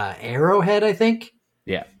arrowhead, I think.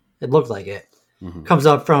 Yeah. It looked like it. Mm-hmm. Comes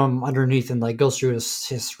up from underneath and like goes through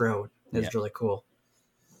his throat. It's really cool.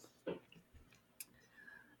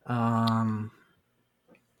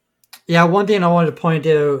 Yeah, one thing I wanted to point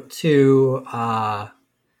out to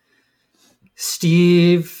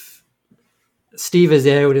Steve is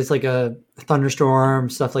out. It's like a thunderstorm,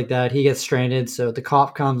 stuff like that. He gets stranded, so the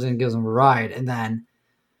cop comes and gives him a ride, and then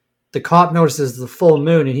the cop notices the full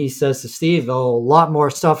moon, and he says to Steve, "Oh, a lot more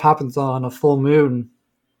stuff happens on a full moon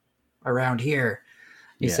around here."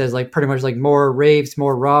 He says, like, pretty much like more rapes,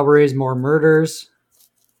 more robberies, more murders.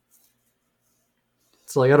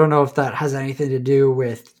 So, like, I don't know if that has anything to do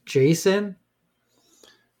with Jason.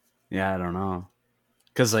 Yeah, I don't know.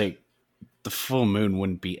 Because, like, the full moon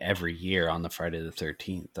wouldn't be every year on the Friday the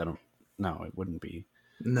 13th. No, it wouldn't be.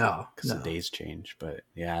 No. Because the days change. But,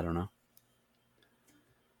 yeah, I don't know.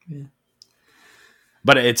 Yeah.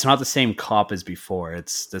 But it's not the same cop as before.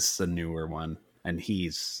 This is a newer one. And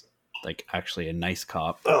he's, like, actually a nice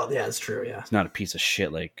cop. Oh, yeah, it's true, yeah. He's not a piece of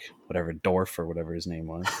shit like whatever Dorf or whatever his name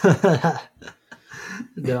was.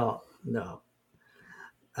 No.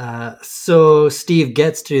 So Steve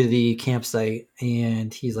gets to the campsite,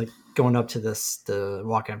 and he's, like, going up to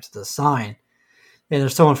walking up to the sign. And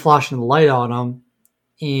there's someone flashing the light on him.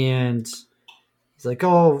 And he's like,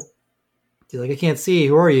 I can't see.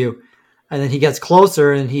 Who are you? And then he gets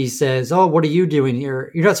closer, and he says, oh, what are you doing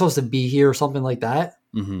here? You're not supposed to be here, or something like that.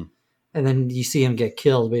 Mm-hmm. And then you see him get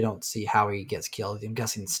killed. We don't see how he gets killed. I'm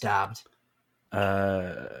guessing stabbed.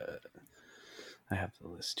 I have the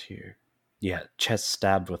list here. Yeah, chest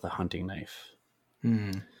stabbed with a hunting knife.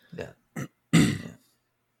 Yeah.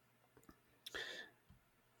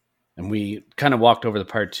 And we kind of walked over the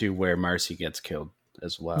part too where Marcy gets killed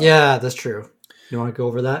as well. Yeah, that's true. You want to go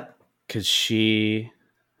over that? Because she,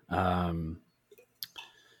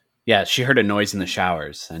 she heard a noise in the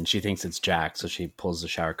showers and she thinks it's Jack. So she pulls the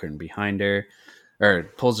shower curtain behind her, or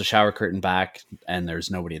pulls the shower curtain back, and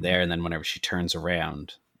there's nobody there. And then whenever she turns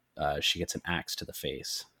around, she gets an axe to the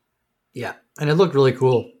face. Yeah. And it looked really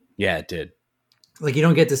cool. Yeah, it did. Like, you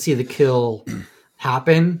don't get to see the kill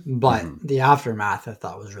happen, but the aftermath I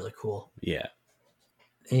thought was really cool. Yeah.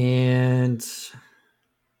 And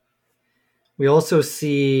we also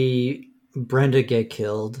see Brenda get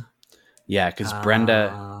killed. Yeah, because Brenda...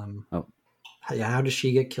 how does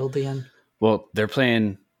she get killed again? Well, they're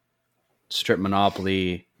playing Strip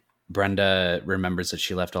Monopoly. Brenda remembers that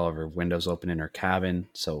she left all of her windows open in her cabin.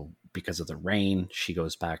 So because of the rain, she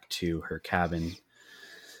goes back to her cabin.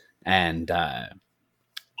 And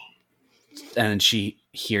she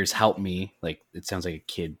hears "help me," like it sounds like a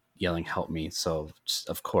kid yelling "help me." So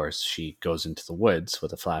of course she goes into the woods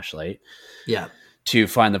with a flashlight. Yeah. To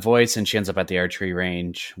find the voice, and she ends up at the archery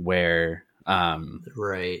range where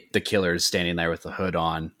right. the killer is standing there with the hood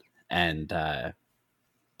on, and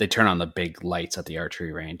they turn on the big lights at the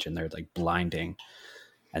archery range, and they're like blinding.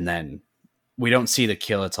 And then we don't see the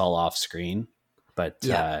kill; it's all off screen. But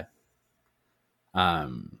Bill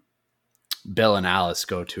and Alice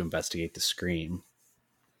go to investigate the scream,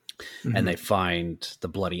 and they find the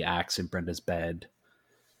bloody axe in Brenda's bed.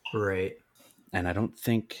 Right. And I don't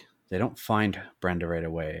think they don't find Brenda right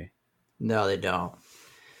away. No, they don't.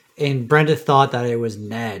 And Brenda thought that it was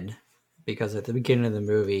Ned because at the beginning of the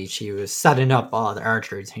movie, she was setting up all the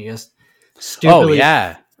archers and he just stupidly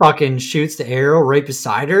fucking shoots the arrow right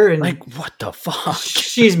beside her. And like, what the fuck?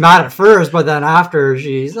 She's mad at first, but then after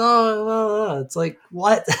she's, it's like,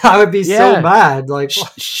 what? I would be so mad. Like,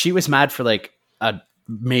 she was mad for like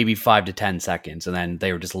maybe 5 to 10 seconds, and then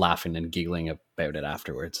they were just laughing and giggling about it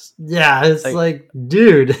afterwards. Yeah, it's like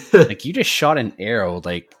dude. Like, you just shot an arrow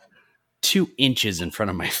like 2 inches in front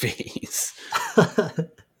of my face. I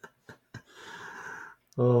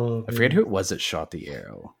forget who it was that shot the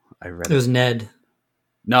arrow. I read it was Ned.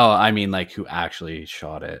 No, I mean like who actually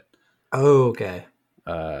shot it. Oh, okay.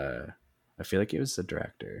 I feel like it was the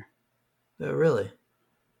director. Oh, really?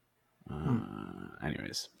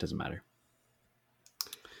 Anyways, doesn't matter.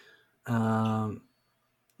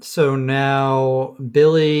 So now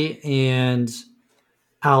Billy and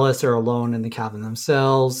Alice are alone in the cabin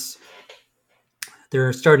themselves.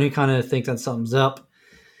 They're starting to kind of think that something's up.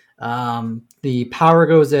 The power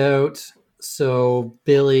goes out, so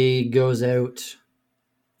Billy goes out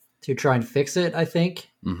to try and fix it, I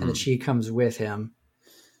think, and then she comes with him.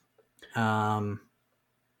 I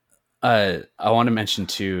want to mention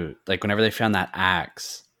too, like whenever they found that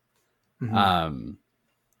axe,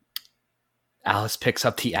 Alice picks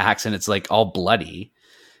up the axe and it's like all bloody,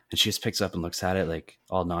 and she just picks up and looks at it like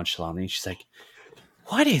all nonchalantly. She's like,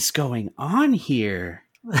 "What is going on here?"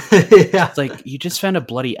 Yeah. It's like, you just found a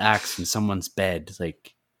bloody axe in someone's bed.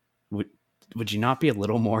 Like, would you not be a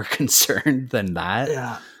little more concerned than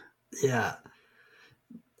that? Yeah.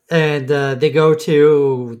 And they go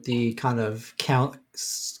to the kind of camp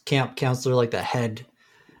counselor, like the head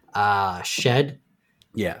shed.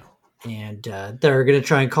 Yeah. And they're going to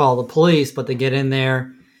try and call the police, but they get in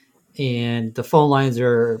there and the phone lines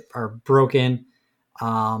are broken.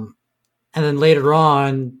 And then later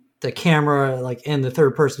on, the camera, like in the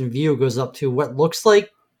third person view, goes up to what looks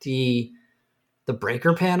like the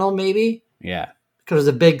breaker panel, maybe. Yeah. Because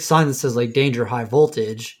there's a big sign that says like danger high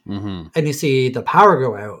voltage, and you see the power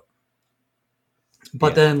go out.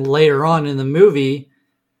 But then later on in the movie,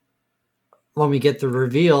 when we get the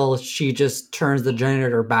reveal, she just turns the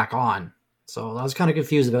generator back on. So I was kind of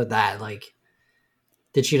confused about that. Like,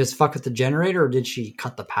 did she just fuck with the generator, or did she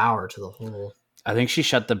cut the power to the whole? I think she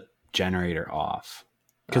shut the generator off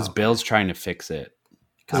because Bill's trying to fix it.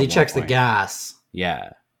 Because he checks the gas.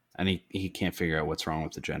 Yeah. And he can't figure out what's wrong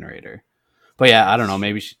with the generator. But yeah, I don't know.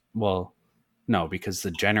 Maybe no, because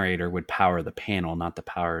the generator would power the panel, not the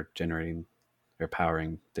power generating or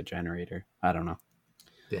powering the generator. I don't know.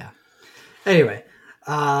 Yeah. Anyway,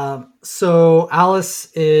 so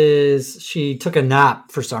Alice she took a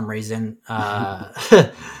nap for some reason.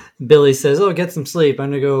 Billy says, "Oh, get some sleep.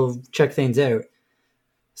 I'm going to go check things out."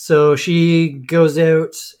 So she goes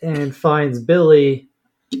out and finds Billy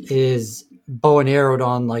is bow and arrowed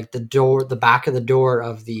on like the back of the door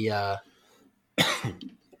of the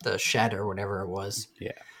shed or whatever it was.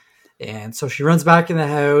 Yeah. And so she runs back in the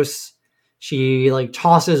house. She like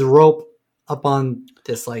tosses rope up on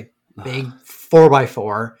this like big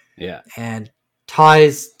 4x4. Yeah. And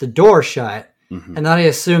ties the door shut. Mm-hmm. And then I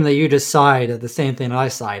assume that you just sighed at the same thing I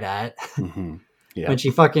sighed at. Mm-hmm. Yeah. When she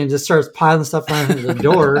fucking just starts piling stuff under the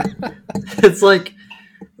door. It's like,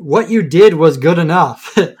 what you did was good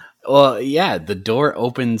enough. Well, yeah, the door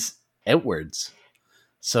opens outwards.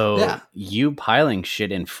 So you piling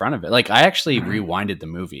shit in front of it. Like, I actually rewinded the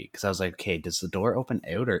movie because I was like, okay, does the door open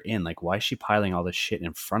out or in? Like, why is she piling all this shit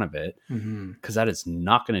in front of it? Because that is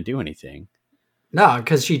not going to do anything. No,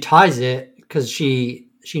 because she ties it because she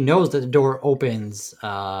knows that the door opens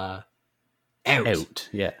out.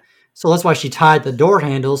 Yeah. So that's why she tied the door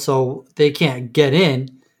handle so they can't get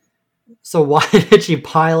in. So why did she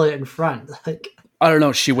pile it in front? Like, I don't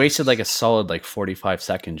know. She wasted like a solid like 45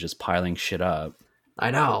 seconds just piling shit up. I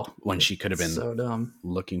know. When she could have been so dumb.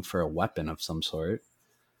 Looking for a weapon of some sort.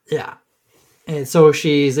 Yeah. And so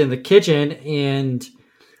she's in the kitchen and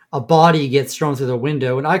a body gets thrown through the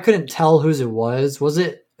window. And I couldn't tell whose it was. Was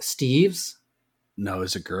it Steve's? No, it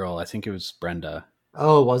was a girl. I think it was Brenda.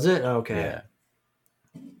 Oh, was it? Okay. Yeah.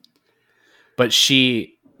 But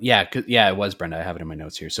she, it was Brenda. I have it in my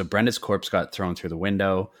notes here. So Brenda's corpse got thrown through the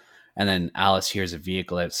window, and then Alice hears a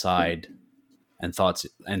vehicle outside and thought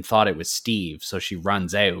it was Steve. So she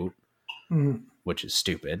runs out, which is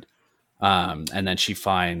stupid. And then she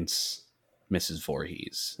finds Mrs.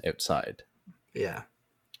 Voorhees outside. Yeah.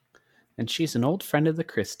 And she's an old friend of the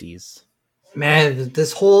Christies. Man,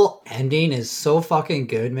 this whole ending is so fucking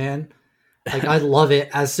good, man. Like, I love it.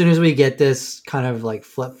 As soon as we get this kind of like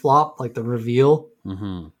flip flop, like the reveal,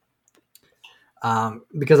 because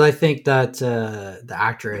I think that the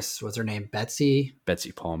actress, what's her name, Betsy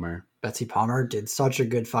Palmer, did such a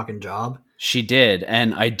good fucking job. She did,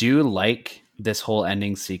 and I do like this whole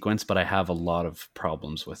ending sequence, but I have a lot of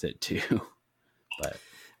problems with it too. But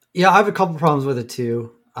yeah, I have a couple problems with it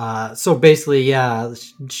too. So basically, yeah,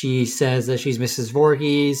 she says that she's Mrs.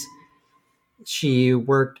 Voorhees. She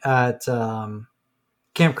worked at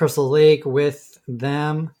Camp Crystal Lake with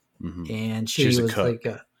them, and she was like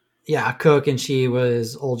a cook, and she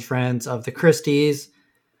was old friends of the Christies.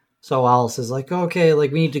 So Alice is like, okay,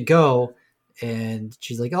 like we need to go, and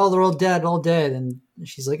she's like, oh, they're all dead, and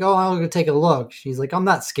she's like, oh, I'm gonna take a look. She's like, I'm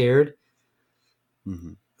not scared.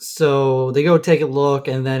 So they go take a look,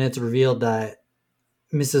 and then it's revealed that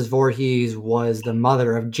Mrs. Voorhees was the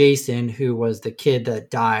mother of Jason, who was the kid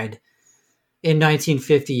that died in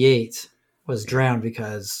 1958, was drowned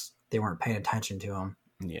because they weren't paying attention to him.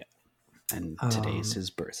 Yeah. And today's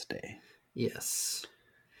his birthday. Yes.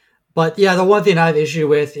 But yeah, the one thing I have issue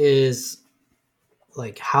with is,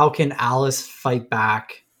 like, how can Alice fight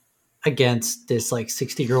back against this, like,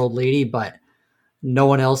 60-year-old lady, but no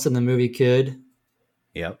one else in the movie could?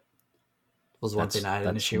 Yep. Was one thing I had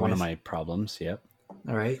an issue with. That's one of my problems, yep.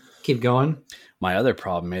 All right, keep going. My other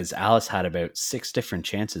problem is Alice had about 6 different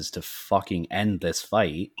chances to fucking end this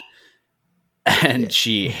fight, and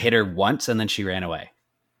she hit her once, and then she ran away.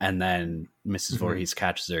 And then Mrs. Voorhees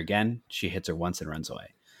catches her again. She hits her once and runs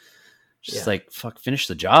away. She's like, fuck, finish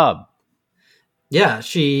the job. Yeah,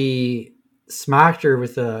 she smacked her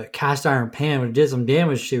with a cast iron pan, which did some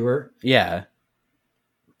damage to her. Yeah.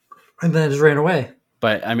 And then just ran away.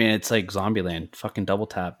 But, I mean, it's like Zombieland. Fucking double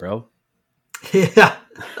tap, bro. Yeah.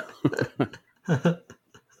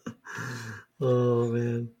 Oh,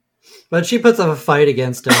 man. But she puts up a fight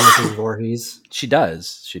against Mrs. Voorhees. She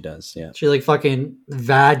does, yeah. She, like, fucking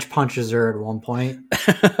vag punches her at one point.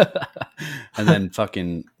 And then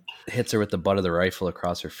fucking hits her with the butt of the rifle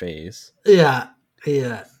across her face. Yeah.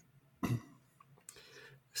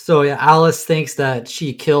 So, yeah, Alice thinks that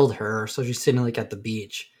she killed her, so she's sitting, like, at the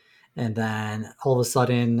beach. And then, all of a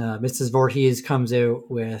sudden, Mrs. Voorhees comes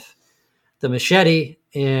out with the machete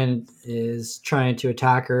and is trying to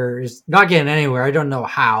attack her. Is not getting anywhere. I don't know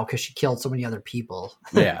how, because she killed so many other people.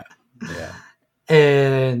 Yeah.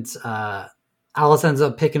 And Alice ends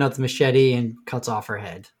up picking up the machete and cuts off her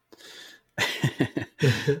head.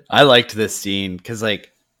 I liked this scene because,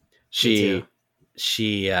 like, she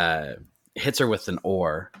hits her with an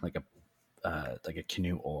oar, like a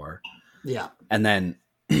canoe oar. Yeah. And then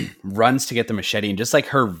runs to get the machete, and just like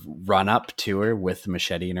her run up to her with the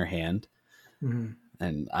machete in her hand.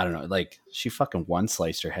 And I don't know, like, she fucking one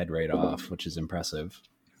sliced her head right off, which is impressive.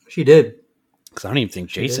 She did. Because I don't even think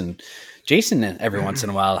Jason every once in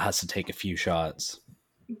a while has to take a few shots.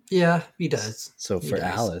 Yeah, he does. So for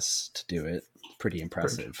Alice to do it, pretty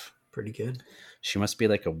impressive. Pretty good. She must be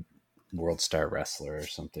like a world star wrestler or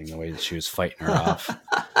something, the way that she was fighting her off.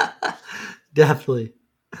 Definitely.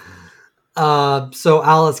 So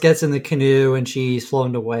Alice gets in the canoe and she's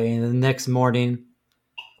floating away, and the next morning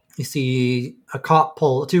you see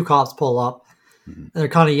two cops pull up, and they're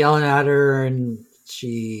kind of yelling at her, and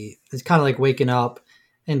she is kind of like waking up,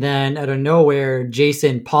 and then out of nowhere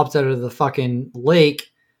Jason pops out of the fucking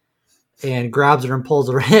lake and grabs her and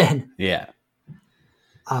pulls her in. Yeah.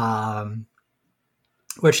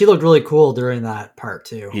 But she looked really cool during that part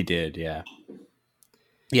too. He did, yeah.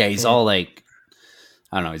 Yeah, he's all like,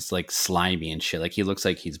 I don't know, he's like slimy and shit. Like, he looks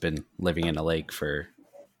like he's been living in a lake for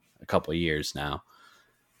a couple of years now.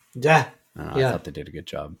 Yeah. I thought they did a good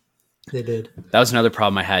job. They did. That was another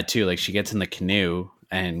problem I had too. Like, she gets in the canoe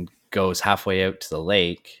and goes halfway out to the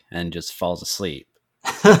lake and just falls asleep.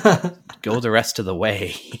 Go the rest of the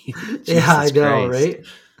way. Yeah, I know, right?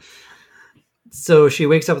 So she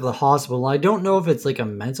wakes up at the hospital. I don't know if it's like a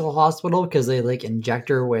mental hospital, because they like inject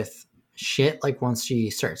her with shit like once she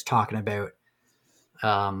starts talking about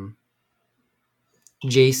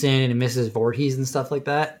Jason and Mrs. Voorhees and stuff like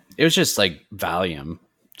that. It was just like Valium.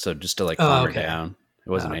 So just to like calm her down. It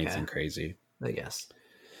wasn't anything crazy. I guess.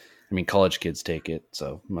 I mean, college kids take it,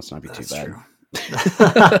 so it must not be too bad. True.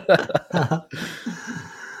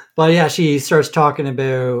 But yeah, she starts talking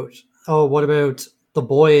about, oh, what about the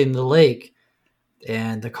boy in the lake?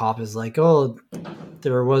 And the cop is like, oh,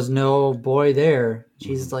 there was no boy there.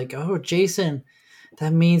 She's like, oh, Jason,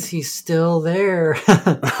 that means he's still there.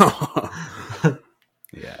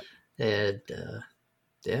 Yeah. And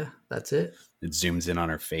yeah, that's it. It zooms in on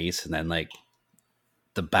her face, and then like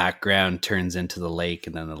the background turns into the lake,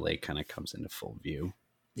 and then the lake kind of comes into full view.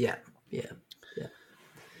 Yeah.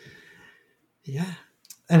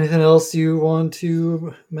 Anything else you want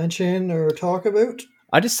to mention or talk about?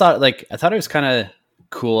 I just thought it was kind of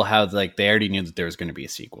cool how like they already knew that there was going to be a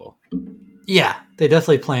sequel. Yeah, they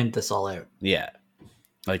definitely planned this all out. Yeah.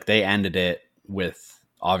 Like they ended it with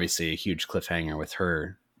obviously a huge cliffhanger with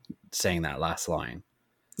her saying that last line.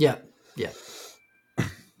 Yeah.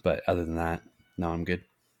 But other than that, no, I'm good.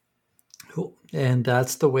 Cool. And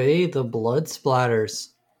that's the way the blood splatters.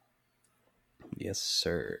 Yes,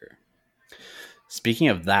 sir. Speaking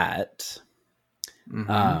of that,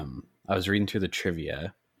 I was reading through the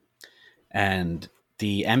trivia, and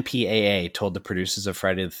the MPAA told the producers of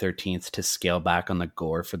Friday the 13th to scale back on the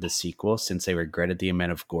gore for the sequel since they regretted the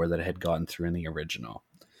amount of gore that it had gotten through in the original.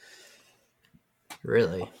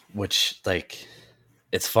 Really? Which, like,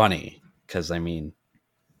 it's funny because, I mean,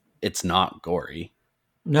 it's not gory.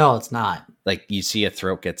 No, it's not. Like, you see a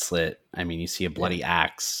throat get slit. I mean, you see a bloody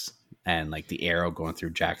axe and, like, the arrow going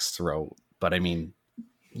through Jack's throat. But, I mean...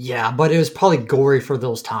 Yeah, but it was probably gory for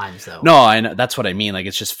those times, though. No, I know, that's what I mean. Like,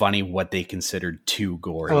 it's just funny what they considered too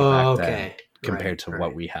gory back then compared to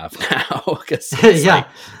what we have now. Yeah,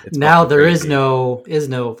 now there is no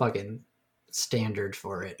fucking standard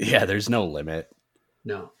for it. Yeah, there's no limit.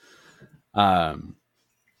 No.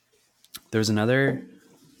 There's another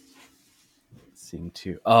thing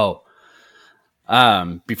too.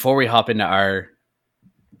 Before we hop into our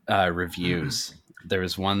reviews, there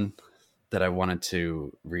was one that I wanted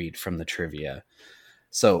to read from the trivia.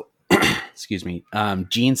 So, excuse me.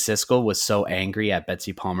 Gene Siskel was so angry at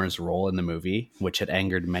Betsy Palmer's role in the movie, which had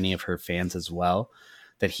angered many of her fans as well,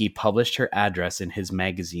 that he published her address in his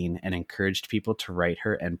magazine and encouraged people to write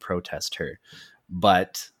her and protest her.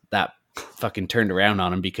 But that fucking turned around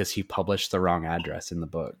on him because he published the wrong address in the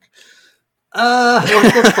book. What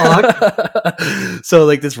the fuck? So,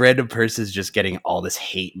 like, this random person is just getting all this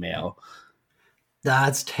hate mail.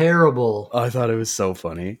 That's terrible. I thought it was so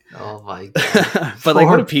funny. Oh my god! But like,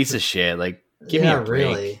 what a piece of shit! Like, give me a break.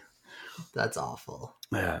 Really, that's awful.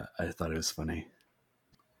 Yeah, I thought it was funny.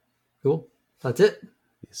 Cool. That's it.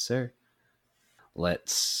 Yes, sir.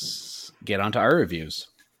 Let's get on to our reviews.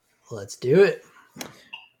 Let's do it.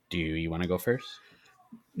 Do you want to go first?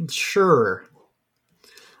 Sure.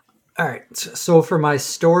 All right. So for my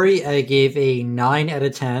story, I gave a 9 out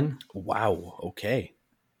of 10. Wow. Okay.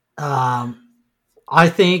 I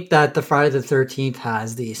think that the Friday the 13th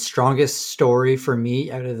has the strongest story for me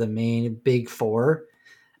out of the main big four,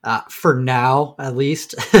 for now at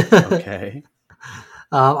least. Okay.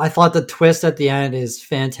 I thought the twist at the end is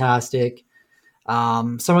fantastic.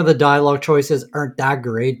 Some of the dialogue choices aren't that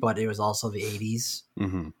great, but it was also the 80s.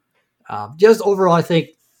 Mm-hmm. Just overall, I think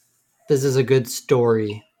this is a good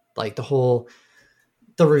story. Like the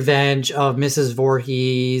revenge of Mrs.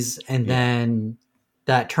 Voorhees, and then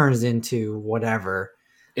that turns into whatever.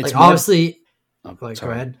 It's like, obviously. Go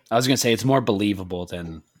ahead. I was gonna say it's more believable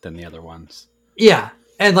than the other ones. Yeah,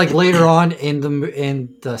 and like later on in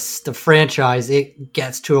the franchise, it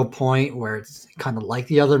gets to a point where it's kind of like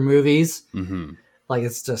the other movies. Mm-hmm. Like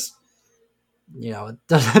it's just, it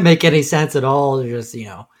doesn't make any sense at all. It's just,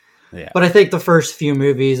 Yeah. But I think the first few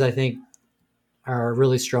movies, are a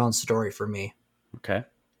really strong story for me. Okay.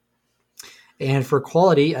 And for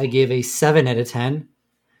quality, I gave a 7 out of 10.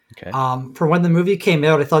 Okay. For when the movie came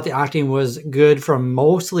out, I thought the acting was good from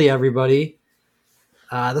mostly everybody.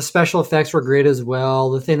 The special effects were great as well.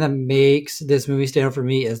 The thing that makes this movie stand out for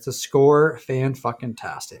me is the score.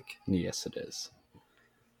 Fan-fucking-tastic. Yes, it is.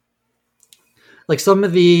 Like, some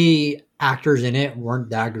of the actors in it weren't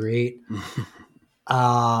that great.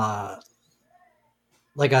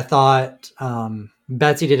 Like, I thought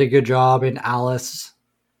Betsy did a good job, and Alice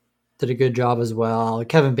did a good job as well.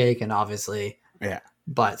 Kevin Bacon, obviously. Yeah.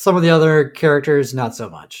 But some of the other characters, not so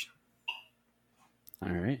much.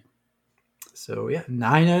 All right. So, yeah,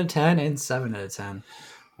 9 out of 10 and 7 out of 10.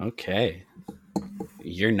 Okay.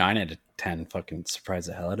 You're 9 out of 10 fucking surprised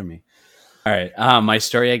the hell out of me. All right. My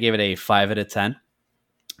story, I gave it a 5 out of 10.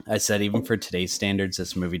 I said, even for today's standards,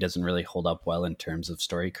 this movie doesn't really hold up well in terms of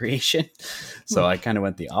story creation. So I kind of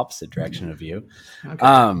went the opposite direction of you.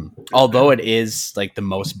 Okay. Although it is like the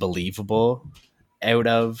most believable out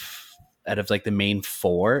of out of like the main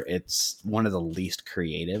four, it's one of the least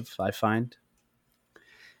creative, I find.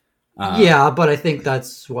 Yeah, but I think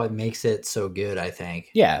that's what makes it so good, I think.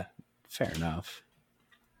 Yeah, fair enough.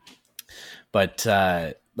 But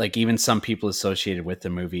like even some people associated with the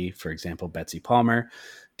movie, for example, Betsy Palmer,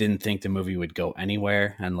 didn't think the movie would go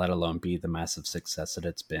anywhere, and let alone be the massive success that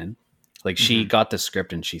it's been. Like she got the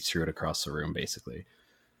script and she threw it across the room basically.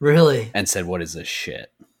 Really? And said, "What is this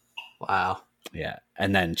shit?" Wow. Yeah.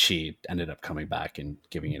 And then she ended up coming back and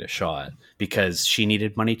giving it a shot because she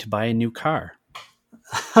needed money to buy a new car.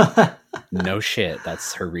 No shit.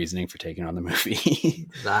 That's her reasoning for taking on the movie.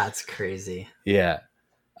 That's crazy. Yeah.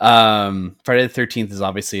 Friday the 13th is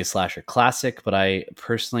obviously a slasher classic, but I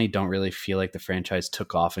personally don't really feel like the franchise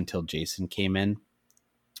took off until Jason came in.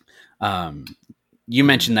 You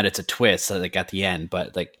mentioned that it's a twist, like at the end,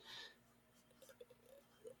 but like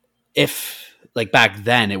if like back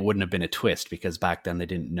then it wouldn't have been a twist because back then they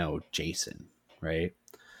didn't know Jason, right?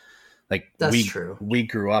 Like That's true. We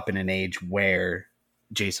grew up in an age where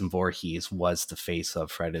Jason Voorhees was the face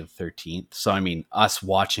of Friday the 13th. So, I mean, us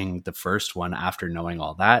watching the first one after knowing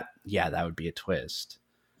all that, yeah, that would be a twist.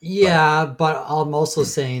 Yeah, but I'm also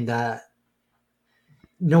saying that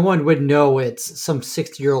no one would know it's some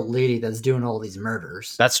 60-year-old lady that's doing all these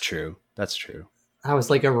murders. That's true. That's true. That was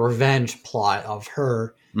like a revenge plot of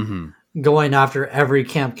her going after every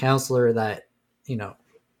camp counselor that, you know,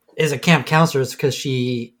 is a camp counselor because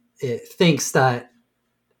she thinks that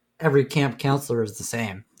every camp counselor is the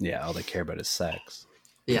same. Yeah, all they care about is sex.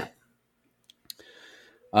 Yeah.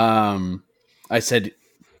 I said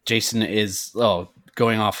Jason is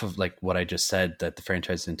going off of like what I just said, that the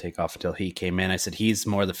franchise didn't take off until he came in. I said he's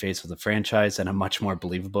more the face of the franchise and a much more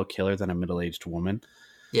believable killer than a middle-aged woman.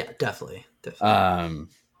 Yeah, definitely.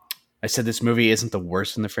 I said this movie isn't the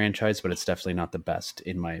worst in the franchise, but it's definitely not the best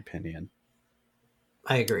in my opinion.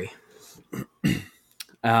 I agree.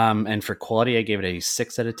 And for quality, I gave it a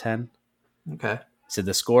 6 out of 10. Okay. So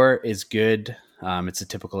the score is good. It's a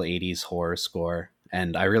typical 80s horror score.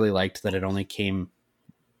 And I really liked that it only came,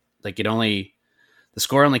 the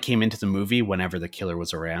score only came into the movie whenever the killer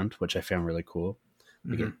was around, which I found really cool.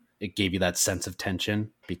 Like it gave you that sense of tension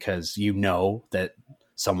because you know that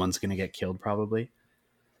someone's going to get killed probably.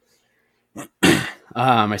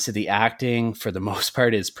 I said the acting for the most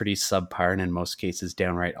part is pretty subpar and in most cases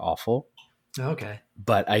downright awful. Okay.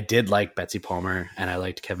 But I did like Betsy Palmer and I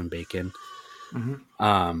liked Kevin Bacon.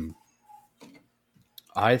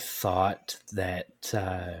 I thought that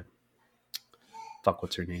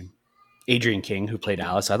what's her name? Adrienne King, who played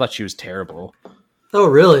Alice. I thought she was terrible. Oh,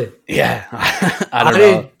 really? Yeah. I don't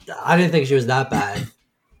know. I didn't think she was that bad.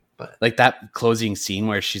 But like that closing scene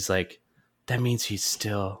where she's like, that means he's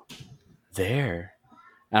still there.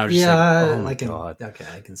 And I was just like, oh my God. Okay,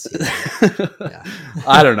 I can see that. Yeah.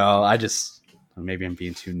 I don't know. Maybe I'm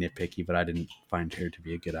being too nitpicky, but I didn't find her to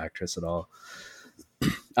be a good actress at all.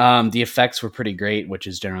 The effects were pretty great, which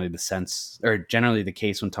is generally the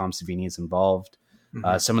case when Tom Savini is involved.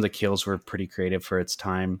 Some of the kills were pretty creative for its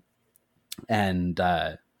time. And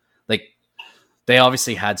they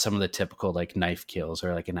obviously had some of the typical like knife kills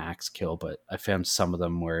or like an axe kill, but I found some of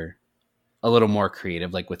them were a little more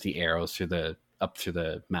creative, like with the arrows up through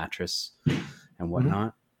the mattress and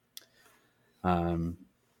whatnot. But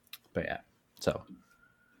yeah, so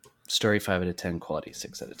story 5 out of 10, quality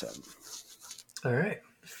 6 out of 10. All right,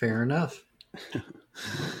 fair enough.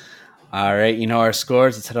 All right, our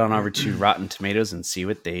scores. Let's head on over to Rotten Tomatoes and see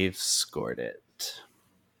what they've scored it.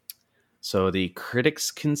 So the critics'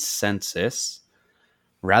 consensus,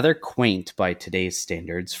 rather quaint by today's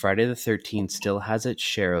standards, Friday the 13th still has its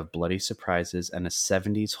share of bloody surprises and a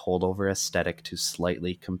 70s holdover aesthetic to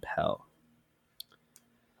slightly compel.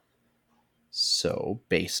 So,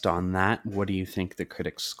 based on that, what do you think the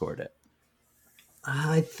critics scored it?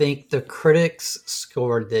 I think the critics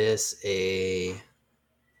scored this a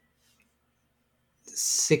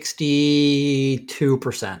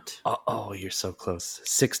 62%. Oh, you're so close.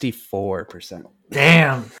 64%.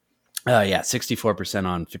 Damn. Yeah, 64%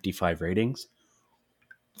 on 55 ratings.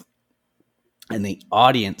 And the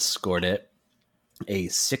audience scored it a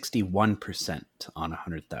 61% on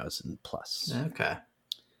 100,000 plus. Okay.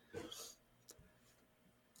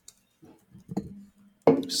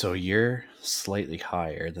 So you're slightly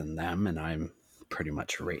higher than them, and I'm pretty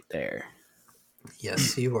much right there.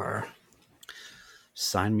 Yes, you are.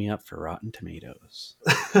 Sign me up for Rotten Tomatoes.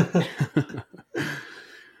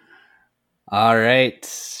 All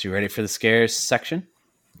right. You ready for the scares section?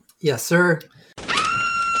 Yes, sir.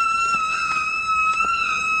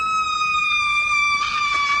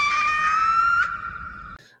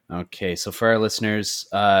 Okay, so for our listeners,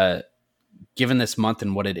 give given this month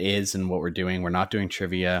and what it is and what we're doing, we're not doing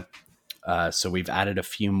trivia. So we've added a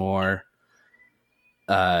few more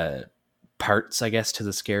parts, I guess, to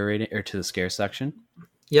the scare rating or to the scare section.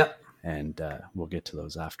 Yep. And we'll get to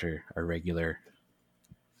those after our regular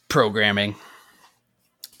programming.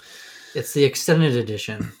 It's the extended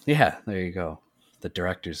edition. Yeah, there you go. The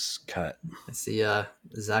director's cut. It's the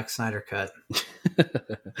Zack Snyder cut.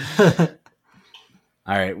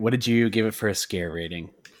 All right. What did you give it for a scare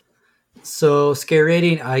rating? So scare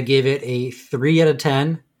rating, I gave it a 3 out of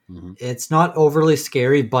 10. Mm-hmm. It's not overly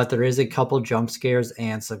scary, but there is a couple jump scares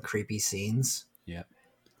and some creepy scenes. Yeah.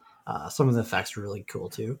 Some of the effects were really cool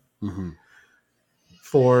too. Mm-hmm.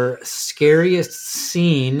 For scariest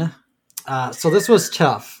scene, so this was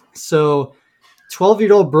tough. So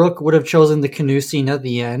 12-year-old Brooke would have chosen the canoe scene at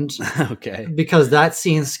the end. Okay. Because that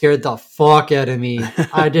scene scared the fuck out of me.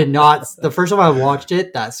 I did not. The first time I watched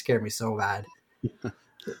it, that scared me so bad.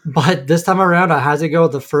 But this time around, I had to go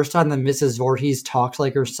the first time that Mrs. Voorhees talks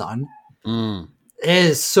like her son. It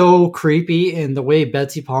is so creepy, and the way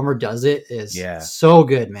Betsy Palmer does it is so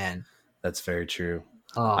good, man. That's very true.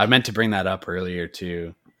 I meant to bring that up earlier,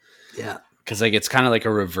 too. Yeah. Because like it's kind of like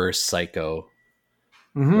a reverse Psycho.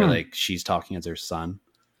 Mm-hmm. Where like she's talking as her son.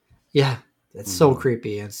 Yeah, it's so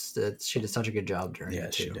creepy. She did such a good job during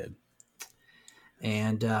it too. She did.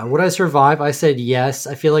 And would I survive? I said yes.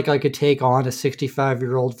 I feel like I could take on a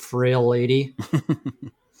 65-year-old frail lady.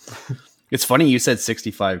 It's funny you said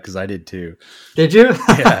 65 because I did too. Did you?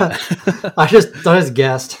 Yeah. I just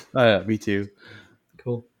guessed. Me too.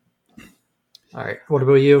 Cool. All right. What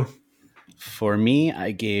about you? For me,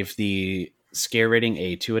 I gave the scare rating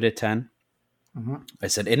a 2 out of 10. Mm-hmm. I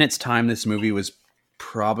said, in its time, this movie was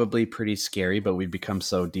probably pretty scary, but we've become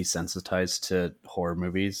so desensitized to horror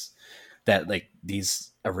movies that like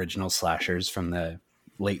these original slashers from the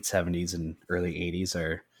late 70s and early 80s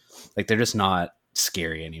are like, they're just not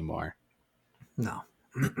scary anymore. No.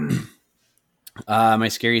 My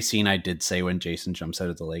scary scene, I did say when Jason jumps out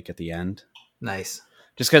of the lake at the end. Nice.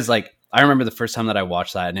 Just because like, I remember the first time that I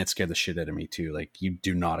watched that and it scared the shit out of me too. Like you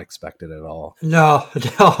do not expect it at all. No.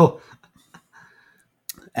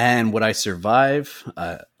 And would I survive?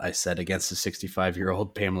 I said against a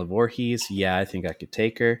 65-year-old Pamela Voorhees. Yeah, I think I could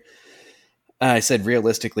take her. I said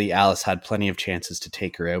realistically, Alice had plenty of chances to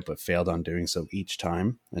take her out, but failed on doing so each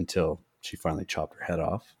time until she finally chopped her head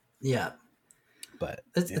off. Yeah. But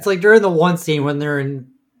it's like during the one scene when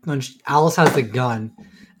Alice has the gun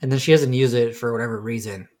and then she doesn't use it for whatever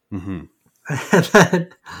reason. Mm-hmm. And then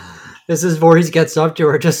Mrs. Voorhees gets up to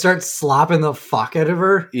her, just starts slapping the fuck out of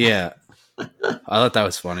her. Yeah. I thought that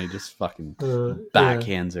was funny. Just fucking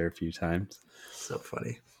backhands her a few times. So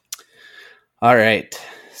funny. All right.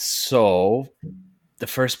 So the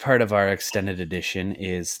first part of our extended edition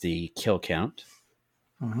is the kill count.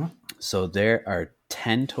 Mm-hmm. So there are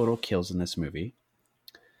 10 total kills in this movie.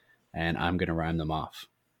 And I'm going to rhyme them off.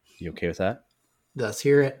 You okay with that? Let's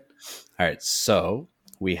hear it. All right. So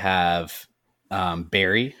we have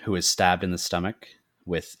Barry, who is stabbed in the stomach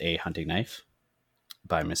with a hunting knife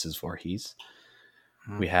by Mrs. Voorhees.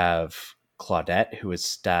 We have Claudette, who is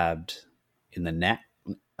stabbed in the neck.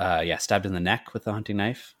 Stabbed in the neck with a hunting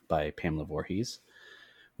knife by Pamela Voorhees.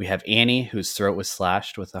 We have Annie, whose throat was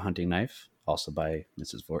slashed with a hunting knife, also by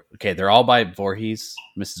Mrs. Voorhees. Okay, they're all by Voorhees,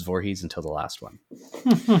 Mrs. Voorhees, until the last one.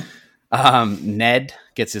 Ned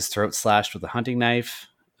gets his throat slashed with a hunting knife.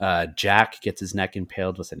 Jack gets his neck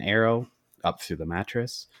impaled with an arrow up through the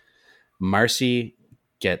mattress. Marcy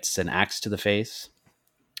gets an axe to the face.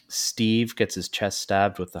 Steve gets his chest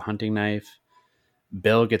stabbed with the hunting knife.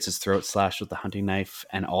 Bill gets his throat slashed with the hunting knife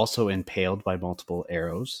and also impaled by multiple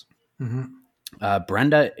arrows. Mm-hmm.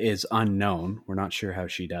 Brenda is unknown. We're not sure how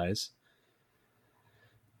she dies.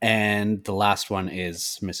 And the last one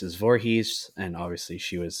is Mrs. Voorhees, and obviously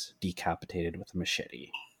she was decapitated with a machete.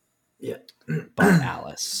 Yeah. By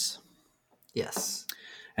Alice. Yes.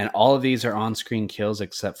 And all of these are on-screen kills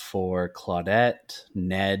except for Claudette,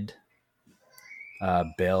 Ned,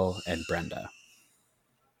 Bill, and Brenda.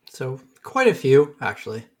 So quite a few,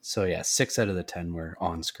 actually. So yeah, 6 out of the 10 were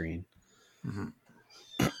on-screen. Mm-hmm.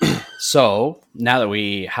 So now that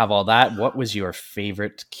we have all that, what was your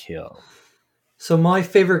favorite kill? So my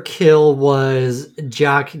favorite kill was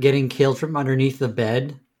Jack getting killed from underneath the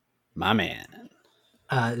bed. My man.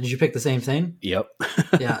 Did you pick the same thing? Yep.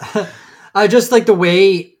 Yeah. I just like the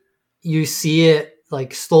way you see it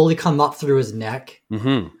like slowly come up through his neck.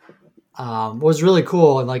 Mm-hmm. Was really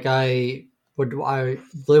cool. And like I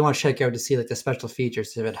really want to check out to see like the special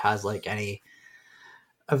features if it has like any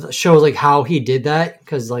of shows like how he did that,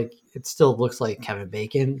 because like it still looks like Kevin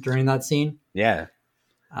Bacon during that scene. Yeah.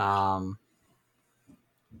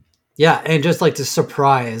 Yeah, and just like to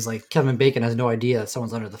surprise, like Kevin Bacon has no idea that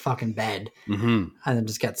someone's under the fucking bed, Mm-hmm. and then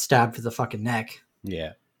just gets stabbed to the fucking neck.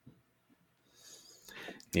 Yeah.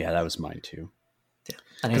 Yeah, that was mine too.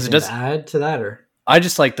 Anything to add to that, or I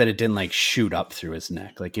just like that it didn't like shoot up through his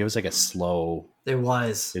neck. Like it was like a slow. it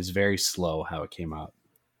was very slow how it came out,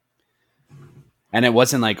 and it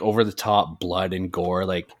wasn't like over the top blood and gore.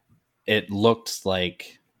 Like it looked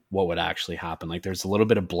like what would actually happen. Like there's a little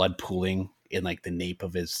bit of blood pooling in like the nape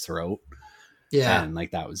of his throat. Yeah, and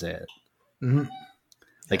like that was it. Mm-hmm.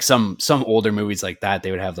 Like some older movies like that,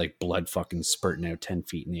 they would have like blood fucking spurting out 10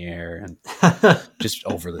 feet in the air and just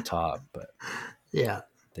over the top. But yeah,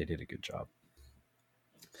 they did a good job.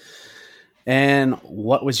 And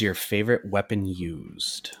what was your favorite weapon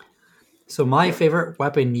used? So my favorite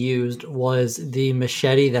weapon used was the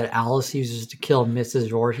machete that Alice uses to kill Mrs.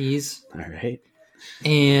 Voorhees. All right.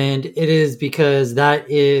 And it is because that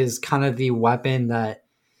is kind of the weapon that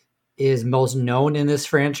is most known in this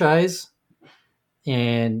franchise.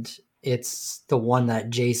 And it's the one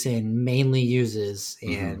that Jason mainly uses.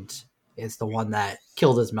 And it's the one that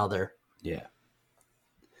killed his mother. Yeah.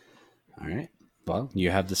 All right. Well,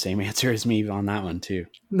 you have the same answer as me on that one too.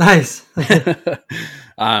 Nice.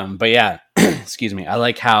 But yeah, excuse me. I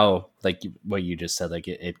like how, like what you just said, like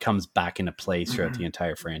it comes back into play throughout the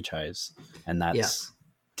entire franchise. And that's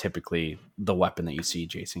typically the weapon that you see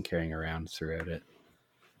Jason carrying around throughout it.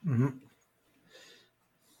 Mm-hmm.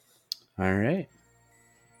 All right.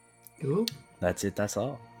 Cool. That's it. That's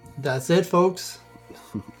all. That's it, folks.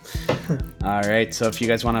 All right. So if you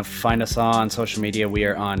guys want to find us on social media, we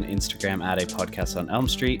are on Instagram at a podcast on Elm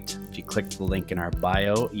Street. If you click the link in our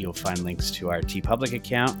bio, you'll find links to our TeePublic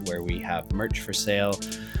account where we have merch for sale.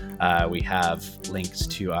 We have links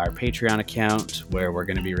to our Patreon account where we're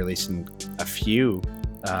going to be releasing a few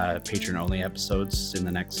patron-only episodes in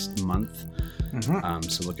the next month. Mm-hmm.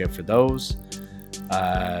 So look out for those.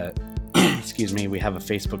 Excuse me. We have a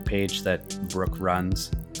Facebook page that Brooke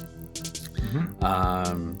runs.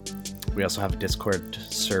 We also have a Discord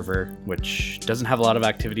server, which doesn't have a lot of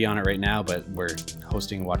activity on it right now, but we're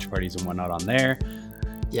hosting watch parties and whatnot on there.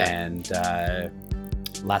 Yeah. And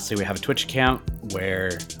lastly, we have a Twitch account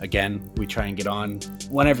where, again, we try and get on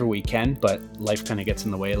whenever we can, but life kind of gets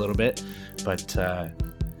in the way a little bit. But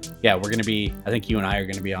yeah, we're going to be, I think you and I are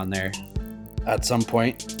going to be on there at some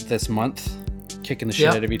point this month, kicking the shit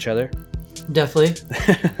out of each other. Definitely.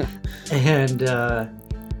 And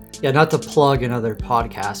yeah, not to plug another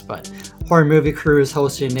podcast, but Horror Movie Crew is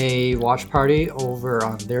hosting a watch party over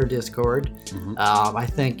on their Discord. I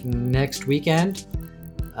think next weekend.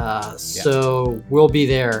 So we'll be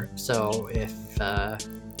there. So if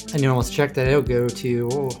anyone wants to check that out, go to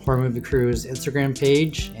Horror Movie Crew's Instagram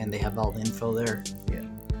page, and they have all the info there.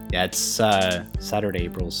 Yeah, it's Saturday,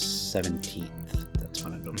 April 17th. That's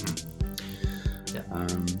when it'll be.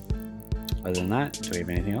 Other than that, do we have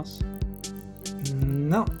anything else?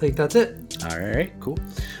 No, I think that's it. All right, cool.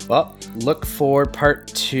 Well, look for part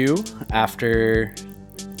 2 after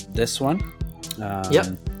this one.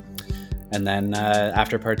 Yep. And then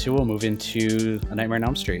after part 2, we'll move into A Nightmare on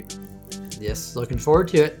Elm Street. Yes, looking forward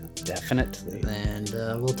to it. Definitely. And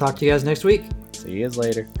we'll talk to you guys next week. See you guys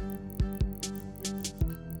later.